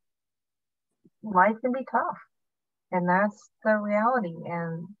know, life can be tough, and that's the reality.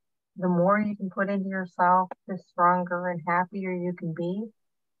 And the more you can put into yourself, the stronger and happier you can be,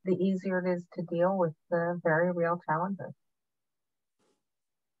 the easier it is to deal with the very real challenges.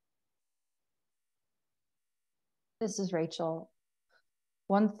 This is Rachel.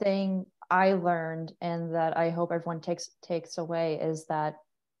 One thing I learned, and that I hope everyone takes away, is that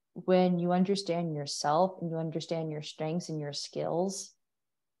when you understand yourself and you understand your strengths and your skills,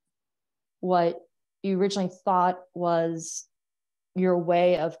 what you originally thought was your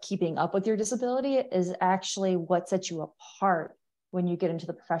way of keeping up with your disability is actually what sets you apart when you get into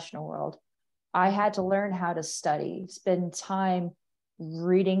the professional world. I had to learn how to study, spend time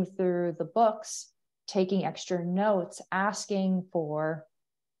reading through the books, taking extra notes, asking for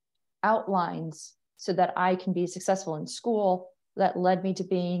outlines so that I can be successful in school, that led me to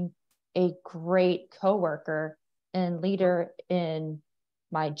being a great coworker and leader in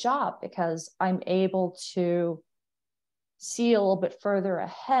my job, because I'm able to see a little bit further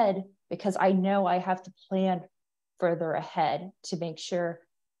ahead, because I know I have to plan further ahead to make sure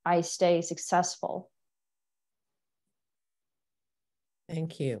I stay successful.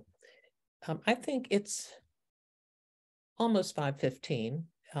 Thank you. I think it's almost 5:15.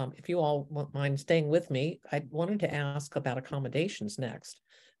 If you all won't mind staying with me, I wanted to ask about accommodations next,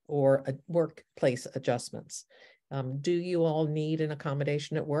 or workplace adjustments. Do you all need an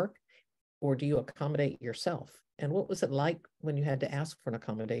accommodation at work, or do you accommodate yourself? And what was it like when you had to ask for an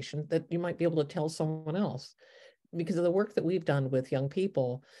accommodation that you might be able to tell someone else? Because of the work that we've done with young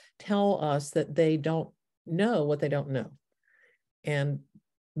people, tell us that they don't know what they don't know. And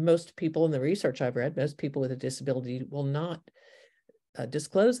most people in the research I've read, most people with a disability will not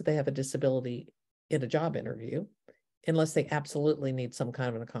disclose that they have a disability in a job interview unless they absolutely need some kind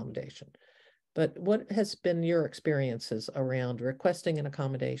of an accommodation. But what has been your experiences around requesting an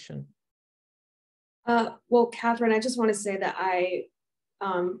accommodation? Well, Katherine, I just want to say that I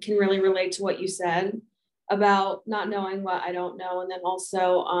can really relate to what you said about not knowing what I don't know, and then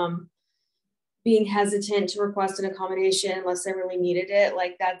also being hesitant to request an accommodation unless I really needed it.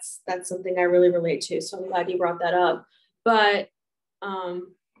 Like that's something I really relate to. So I'm glad you brought that up. But I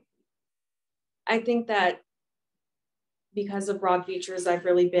think that because of Broad Features, I've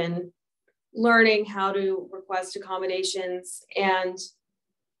really been learning how to request accommodations, and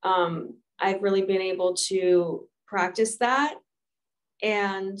I've really been able to practice that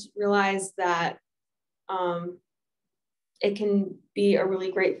and realize that it can be a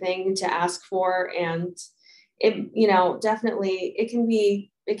really great thing to ask for. And it, definitely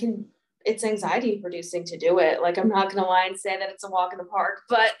it's anxiety producing to do it. Like, I'm not going to lie and say that it's a walk in the park,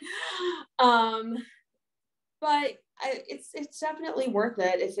 but it's definitely worth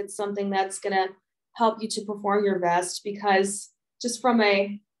it if it's something that's going to help you to perform your best, because just from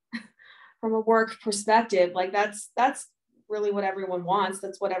a work perspective, like that's really what everyone wants.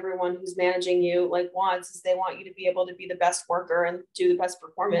 That's what everyone who's managing you wants, is they want you to be able to be the best worker and do the best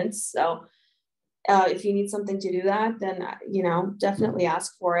performance. So if you need something to do that, then definitely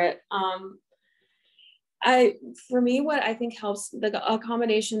ask for it. For me, what I think helps, the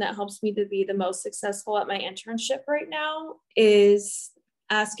accommodation that helps me to be the most successful at my internship right now is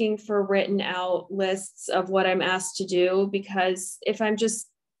asking for written out lists of what I'm asked to do, because if it's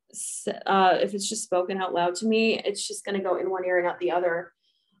just spoken out loud to me, it's just going to go in one ear and out the other.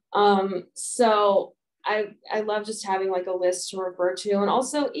 So I love just having like a list to refer to, and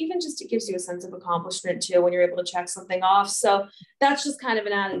also even just it gives you a sense of accomplishment too when you're able to check something off. So that's just kind of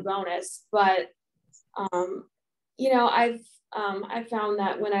an added bonus. But I've found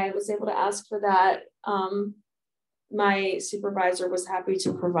that when I was able to ask for that, my supervisor was happy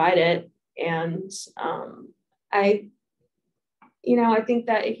to provide it, and I think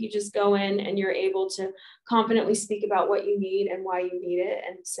that if you just go in and you're able to confidently speak about what you need and why you need it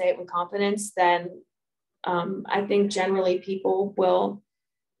and say it with confidence, then I think generally people will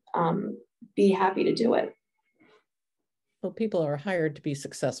be happy to do it. Well, people are hired to be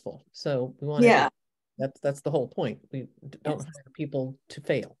successful. So we want to, that's the whole point. We don't hire people to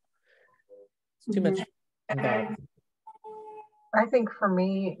fail. It's too much involved. I think for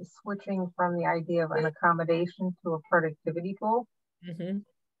me, switching from the idea of an accommodation to a productivity tool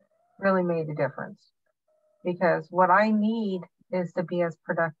really made a difference, because what I need is to be as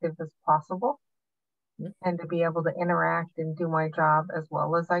productive as possible and to be able to interact and do my job as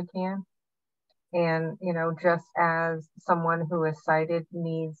well as I can. And, just as someone who is sighted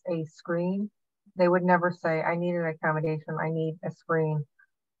needs a screen, they would never say, I need an accommodation, I need a screen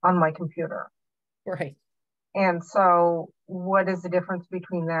on my computer. Right. And so what is the difference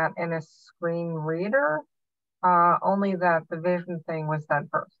between that and a screen reader? Only that the vision thing was done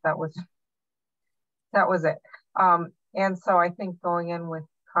first. That was it. And so I think going in with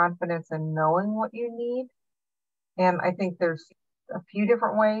confidence and knowing what you need. And I think there's a few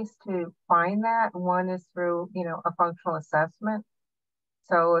different ways to find that. One is through, a functional assessment.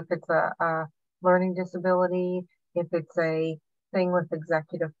 So if it's a learning disability, if it's a thing with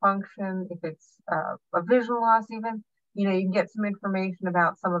executive function, if it's a vision loss even, you can get some information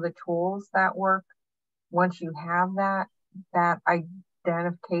about some of the tools that work. Once you have that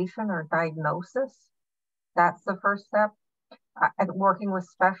identification or diagnosis, that's the first step. Working with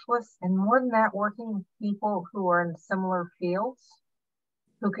specialists, and more than that, working with people who are in similar fields,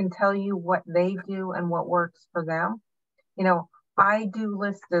 who can tell you what they do and what works for them. I do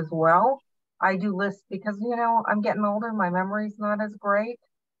lists as well, I do lists because, you know, I'm getting older. My memory's not as great.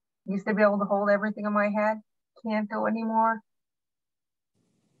 Used to be able to hold everything in my head. Can't do anymore.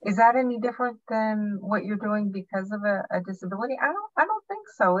 Is that any different than what you're doing because of a disability? I don't think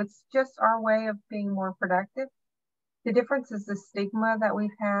so. It's just our way of being more productive. The difference is the stigma that we've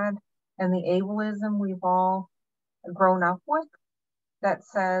had and the ableism we've all grown up with that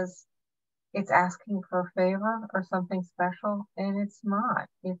says it's asking for a favor or something special, and it's not.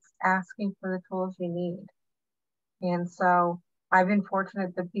 It's asking for the tools you need. And so I've been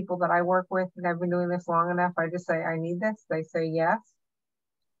fortunate that people that I work with, and I've been doing this long enough, I just say, I need this. They say yes.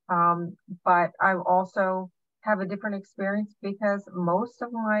 But I also have a different experience because most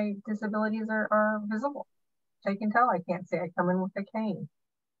of my disabilities are visible. I can tell. I can't say I come in with a cane.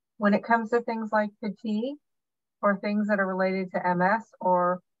 When it comes to things like fatigue or things that are related to MS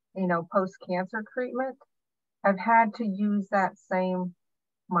or, you know, post-cancer treatment, I've had to use that same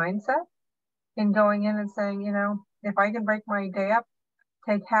mindset in going in and saying, you know, if I can break my day up,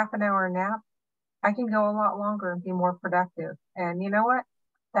 take half an hour nap, I can go a lot longer and be more productive. And you know what?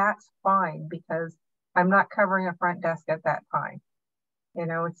 That's fine because I'm not covering a front desk at that time. You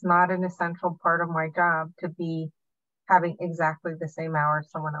know, it's not an essential part of my job to be having exactly the same hours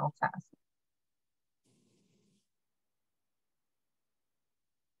someone else has.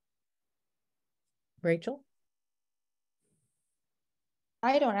 Rachel?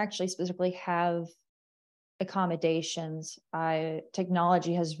 I don't actually specifically have accommodations.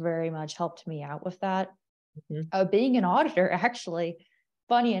 Technology has very much helped me out with that. Mm-hmm. Being an auditor, actually,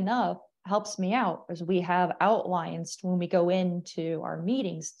 funny enough, helps me out as we have outlines when we go into our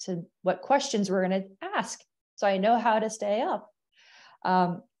meetings to what questions we're going to ask. So I know how to stay up.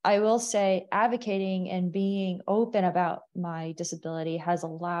 I will say advocating and being open about my disability has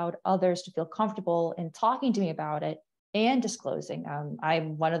allowed others to feel comfortable in talking to me about it and disclosing.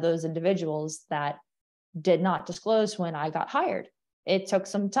 I'm one of those individuals that did not disclose when I got hired. It took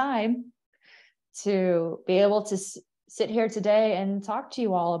some time to be able to sit here today and talk to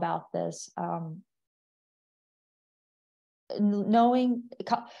you all about this. Knowing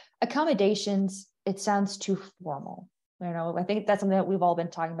accommodations, it sounds too formal. You know, I think that's something that we've all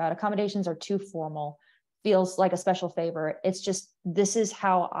been talking about. Accommodations are too formal, feels like a special favor. It's just, this is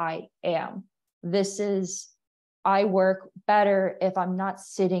how I am. I work better if I'm not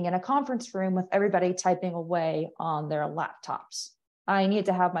sitting in a conference room with everybody typing away on their laptops. I need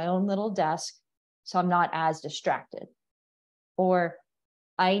to have my own little desk so I'm not as distracted. Or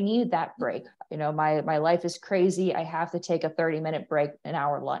I need that break. You know, my life is crazy. I have to take a 30-minute break, an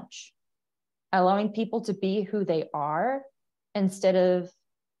hour lunch. Allowing people to be who they are instead of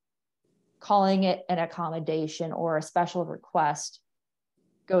calling it an accommodation or a special request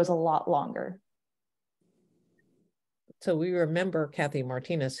goes a lot longer. So we remember Kathy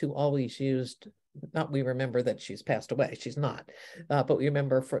Martinez, who always used, not we remember that she's passed away, she's not, but we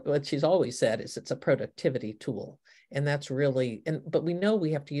remember what she's always said is it's a productivity tool. And that's really, but we know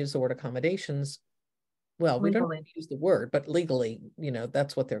we have to use the word accommodations. Well, we don't have to use the word, but legally, you know,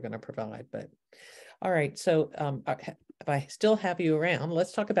 that's what they're going to provide. But all right, so if I still have you around,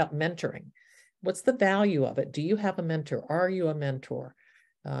 let's talk about mentoring. What's the value of it? Do you have a mentor? Are you a mentor?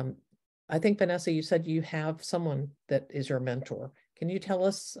 I think, Vanessa, you said you have someone that is your mentor. Can you tell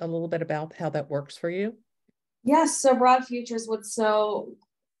us a little bit about how that works for you? Yes, so Broad Futures, what's so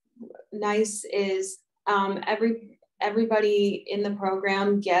nice is everybody in the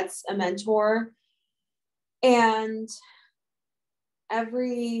program gets a mentor, and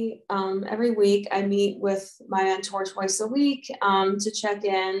every week I meet with my mentor twice a week to check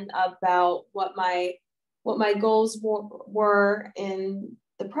in about what my goals were in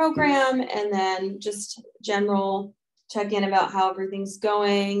the program, and then just general check in about how everything's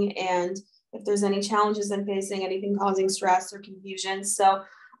going and if there's any challenges I'm facing, anything causing stress or confusion. So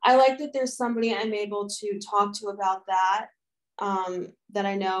I like that there's somebody I'm able to talk to about that, that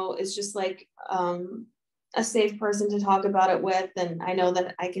I know is just like a safe person to talk about it with. And I know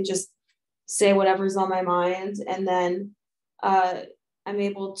that I can just say whatever's on my mind. And then I'm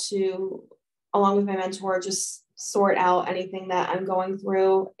able to, along with my mentor, just sort out anything that I'm going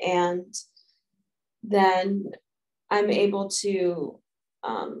through. And then I'm able to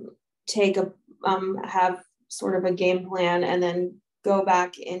have sort of a game plan and then go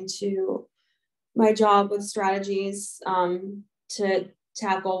back into my job with strategies to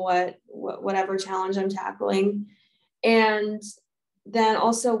tackle whatever challenge I'm tackling. And then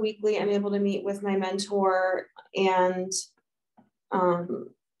also weekly, I'm able to meet with my mentor and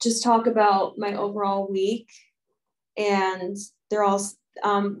just talk about my overall week. And they're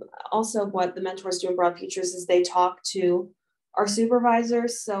also what the mentors do in Broad Futures is they talk to our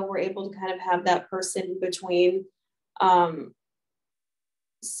supervisors. So we're able to kind of have that person in between.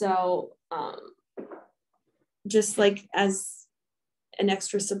 Just like as an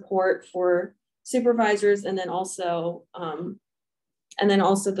extra support for supervisors, and then also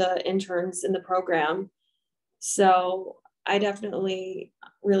the interns in the program. So I definitely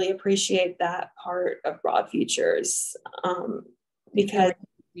really appreciate that part of Broad Futures, because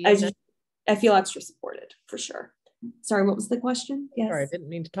I feel extra supported for sure. Sorry, what was the question? Yes. Sorry, I didn't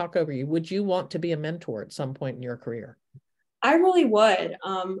mean to talk over you. Would you want to be a mentor at some point in your career? I really would.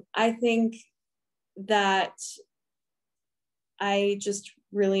 I think that I just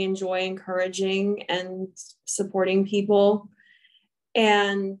really enjoy encouraging and supporting people.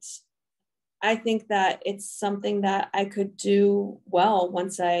 And I think that it's something that I could do well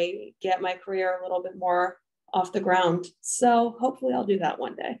once I get my career a little bit more off the ground. So hopefully I'll do that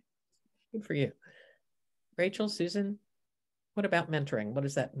one day. Good for you. Rachel, Susan, what about mentoring? What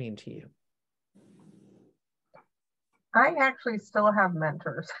does that mean to you? I actually still have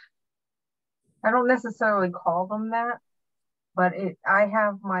mentors. I don't necessarily call them that, but I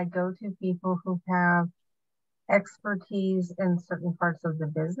have my go-to people who have expertise in certain parts of the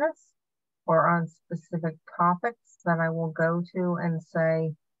business or on specific topics that I will go to and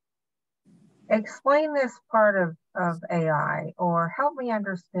say, explain this part of AI, or help me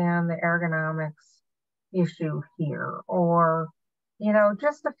understand the ergonomics issue here, or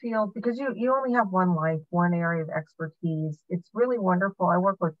just a field, because you only have one life, one area of expertise. It's really wonderful. I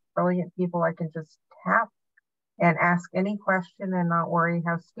work with brilliant people I can just tap and ask any question and not worry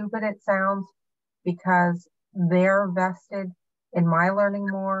how stupid it sounds, because they're vested in my learning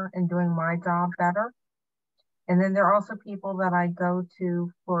more and doing my job better. And then there are also people that I go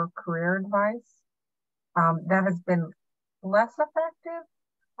to for career advice. That has been less effective.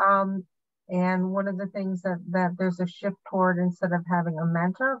 And one of the things that there's a shift toward, instead of having a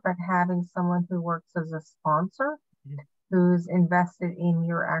mentor, but having someone who works as a sponsor, who's invested in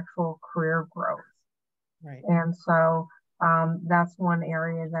your actual career growth. Right. And so that's one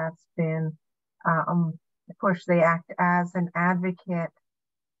area that's been pushed. They act as an advocate,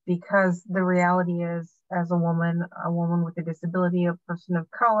 because the reality is, as a woman with a disability, a person of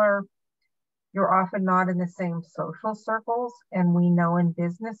color, you're often not in the same social circles. And we know in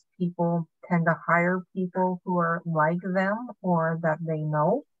business, people tend to hire people who are like them or that they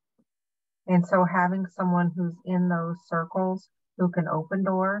know. And so having someone who's in those circles, who can open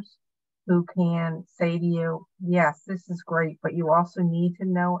doors, who can say to you, yes, this is great, but you also need to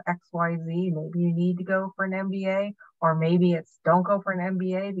know XYZ. Maybe you need to go for an MBA, or maybe it's don't go for an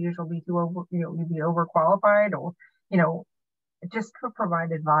MBA because you'll be you'll be overqualified, or, just to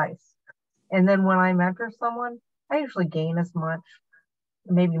provide advice. And then when I mentor someone, I usually gain as much,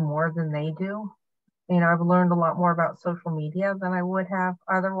 maybe more than they do. I've learned a lot more about social media than I would have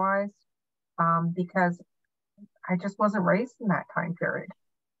otherwise, because I just wasn't raised in that time period.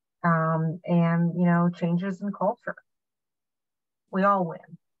 And changes in culture. We all win.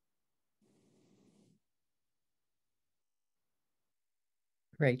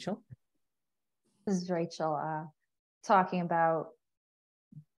 Rachel? This is Rachel, talking about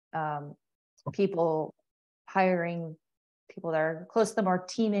people hiring people that are close to them or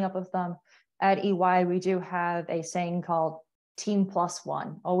teaming up with them. At EY, we do have a saying called team plus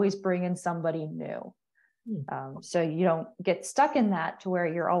one, always bring in somebody new. So you don't get stuck in that to where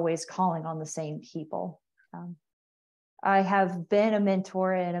you're always calling on the same people. I have been a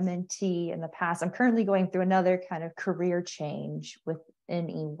mentor and a mentee in the past. I'm currently going through another kind of career change within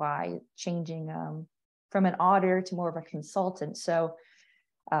EY, changing from an auditor to more of a consultant. So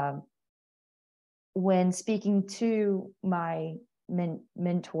when speaking to my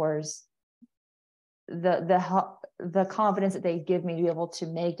mentors, the confidence that they give me to be able to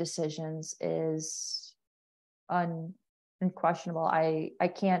make decisions is unquestionable. I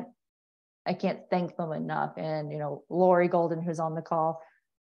can't thank them enough. And Lori Golden, who's on the call,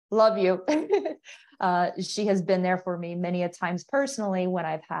 love you. She has been there for me many a times personally when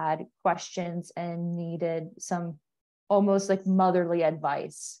I've had questions and needed some almost like motherly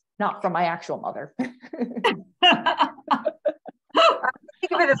advice, not from my actual mother. I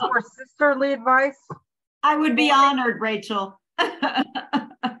think of it as more sisterly advice. I would be honored, Rachel.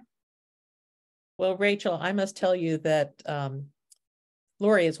 Well, Rachel, I must tell you that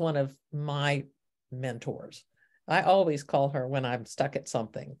Lori is one of my mentors. I always call her when I'm stuck at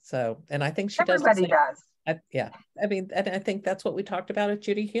something. So, and I think she does. Everybody does. Yeah. I mean, and I think that's what we talked about at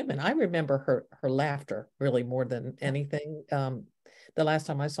Judy Heumann. I remember her laughter really more than anything. The last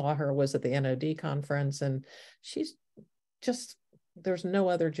time I saw her was at the NOD conference, and she's just There's no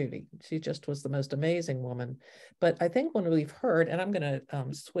other Judy. She just was the most amazing woman. But I think when we've heard, and I'm going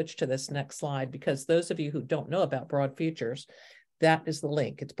to switch to this next slide, because those of you who don't know about Broad Futures, that is the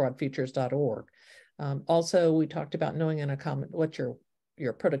link. It's broadfutures.org. Also, we talked about knowing in a comment what your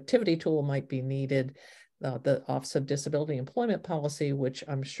productivity tool might be needed. The Office of Disability Employment Policy, which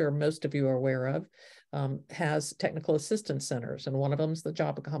I'm sure most of you are aware of, has technical assistance centers, and one of them is the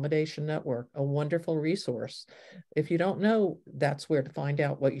Job Accommodation Network, a wonderful resource. If you don't know, that's where to find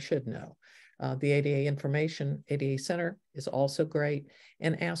out what you should know. The ADA Center is also great,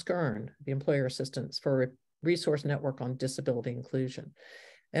 and Ask Earn, the employer assistance for a resource network on disability inclusion.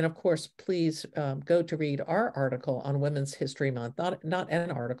 And of course, please go to read our article on Women's History Month, not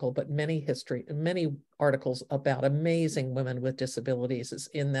an article, but many articles about amazing women with disabilities is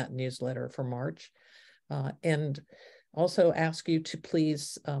in that newsletter for March. And also ask you to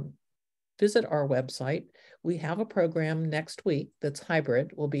please visit our website. We have a program next week that's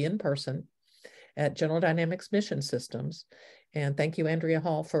hybrid, will be in person at General Dynamics Mission Systems. And thank you, Andrea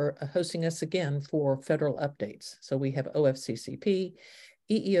Hall, for hosting us again for federal updates. So we have OFCCP,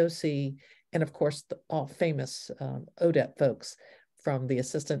 EEOC, and of course, the all famous ODEP folks, from the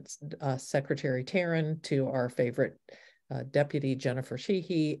Assistant Secretary Taryn to our favorite Deputy Jennifer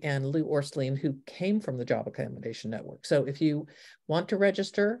Sheehy and Lou Orstein, who came from the Job Accommodation Network. So if you want to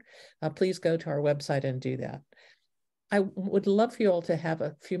register, please go to our website and do that. I would love for you all to have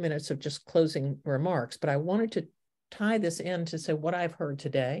a few minutes of just closing remarks, but I wanted to tie this in to say what I've heard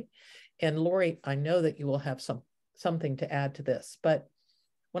today. And Lori, I know that you will have something to add to this, but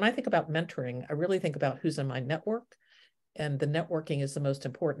when I think about mentoring, I really think about who's in my network, and the networking is the most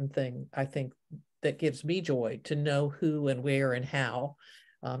important thing, I think, that gives me joy, to know who and where and how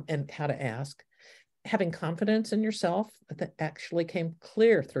to ask. Having confidence in yourself, that actually came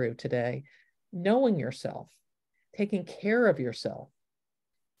clear through today. Knowing yourself, taking care of yourself,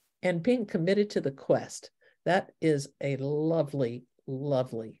 and being committed to the quest. That is a lovely,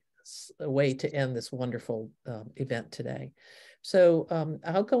 lovely way to end this wonderful event today. So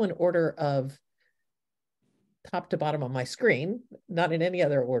I'll go in order of top to bottom on my screen, not in any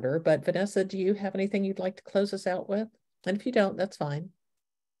other order, but Vanessa, do you have anything you'd like to close us out with? And if you don't, that's fine.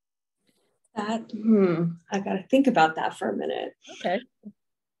 I got to think about that for a minute. Okay.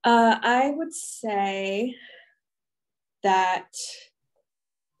 I would say that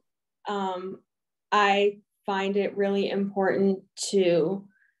I find it really important to,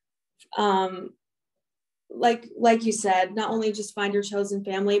 like you said, not only just find your chosen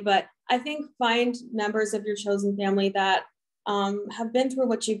family, but I think find members of your chosen family that have been through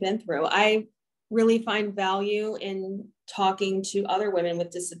what you've been through. I really find value in talking to other women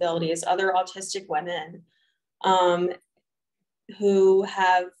with disabilities, other autistic women who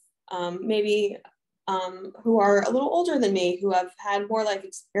have maybe who are a little older than me, who have had more life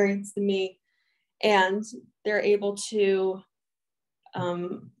experience than me, and they're able to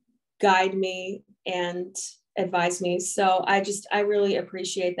guide me and advise me. So I really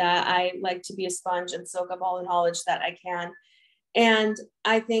appreciate that. I like to be a sponge and soak up all the knowledge that I can. And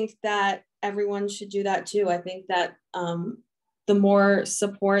I think that everyone should do that too. I think that the more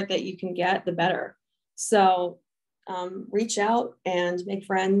support that you can get, the better. So reach out and make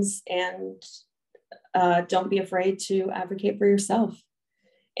friends, and don't be afraid to advocate for yourself.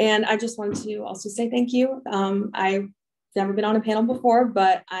 And I just wanted to also say thank you. I've never been on a panel before,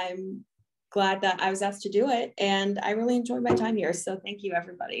 but I'm glad that I was asked to do it, and I really enjoyed my time here. So thank you,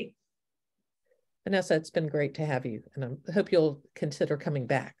 everybody. Vanessa, it's been great to have you, and I hope you'll consider coming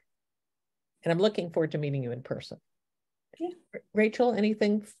back. And I'm looking forward to meeting you in person. Yeah. Rachel,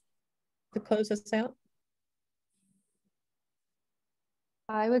 anything to close us out?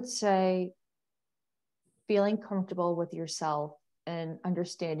 I would say feeling comfortable with yourself and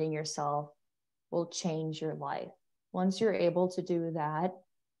understanding yourself will change your life. Once you're able to do that,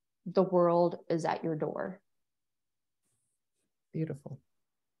 the world is at your door. Beautiful.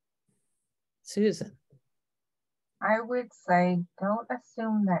 Susan. I would say don't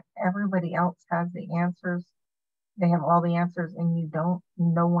assume that everybody else has the answers. They have all the answers and you don't.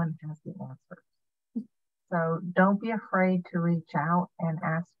 No one has the answers. So don't be afraid to reach out and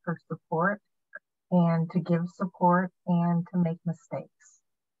ask for support, and to give support, and to make mistakes,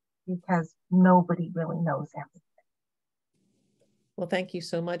 because nobody really knows everything. Well, thank you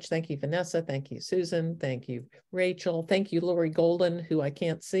so much. Thank you, Vanessa. Thank you, Susan. Thank you, Rachel. Thank you, Lori Golden, who I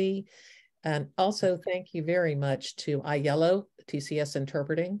can't see. And also thank you very much to iYellow, TCS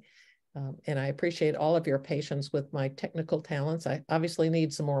Interpreting. And I appreciate all of your patience with my technical talents. I obviously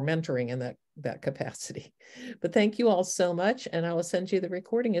need some more mentoring in that capacity. But thank you all so much. And I will send you the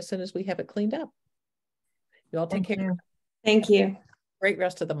recording as soon as we have it cleaned up. You all take care. Thank you. Great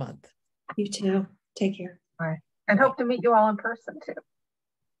rest of the month. You too. Take care. All right. And hope to meet you all in person too.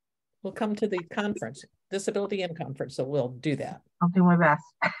 We'll come to the conference, Disability In Conference, so we'll do that. I'll do my best.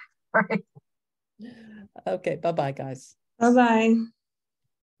 All right. Okay, bye-bye, guys. Bye-bye.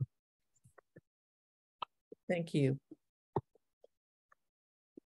 Thank you.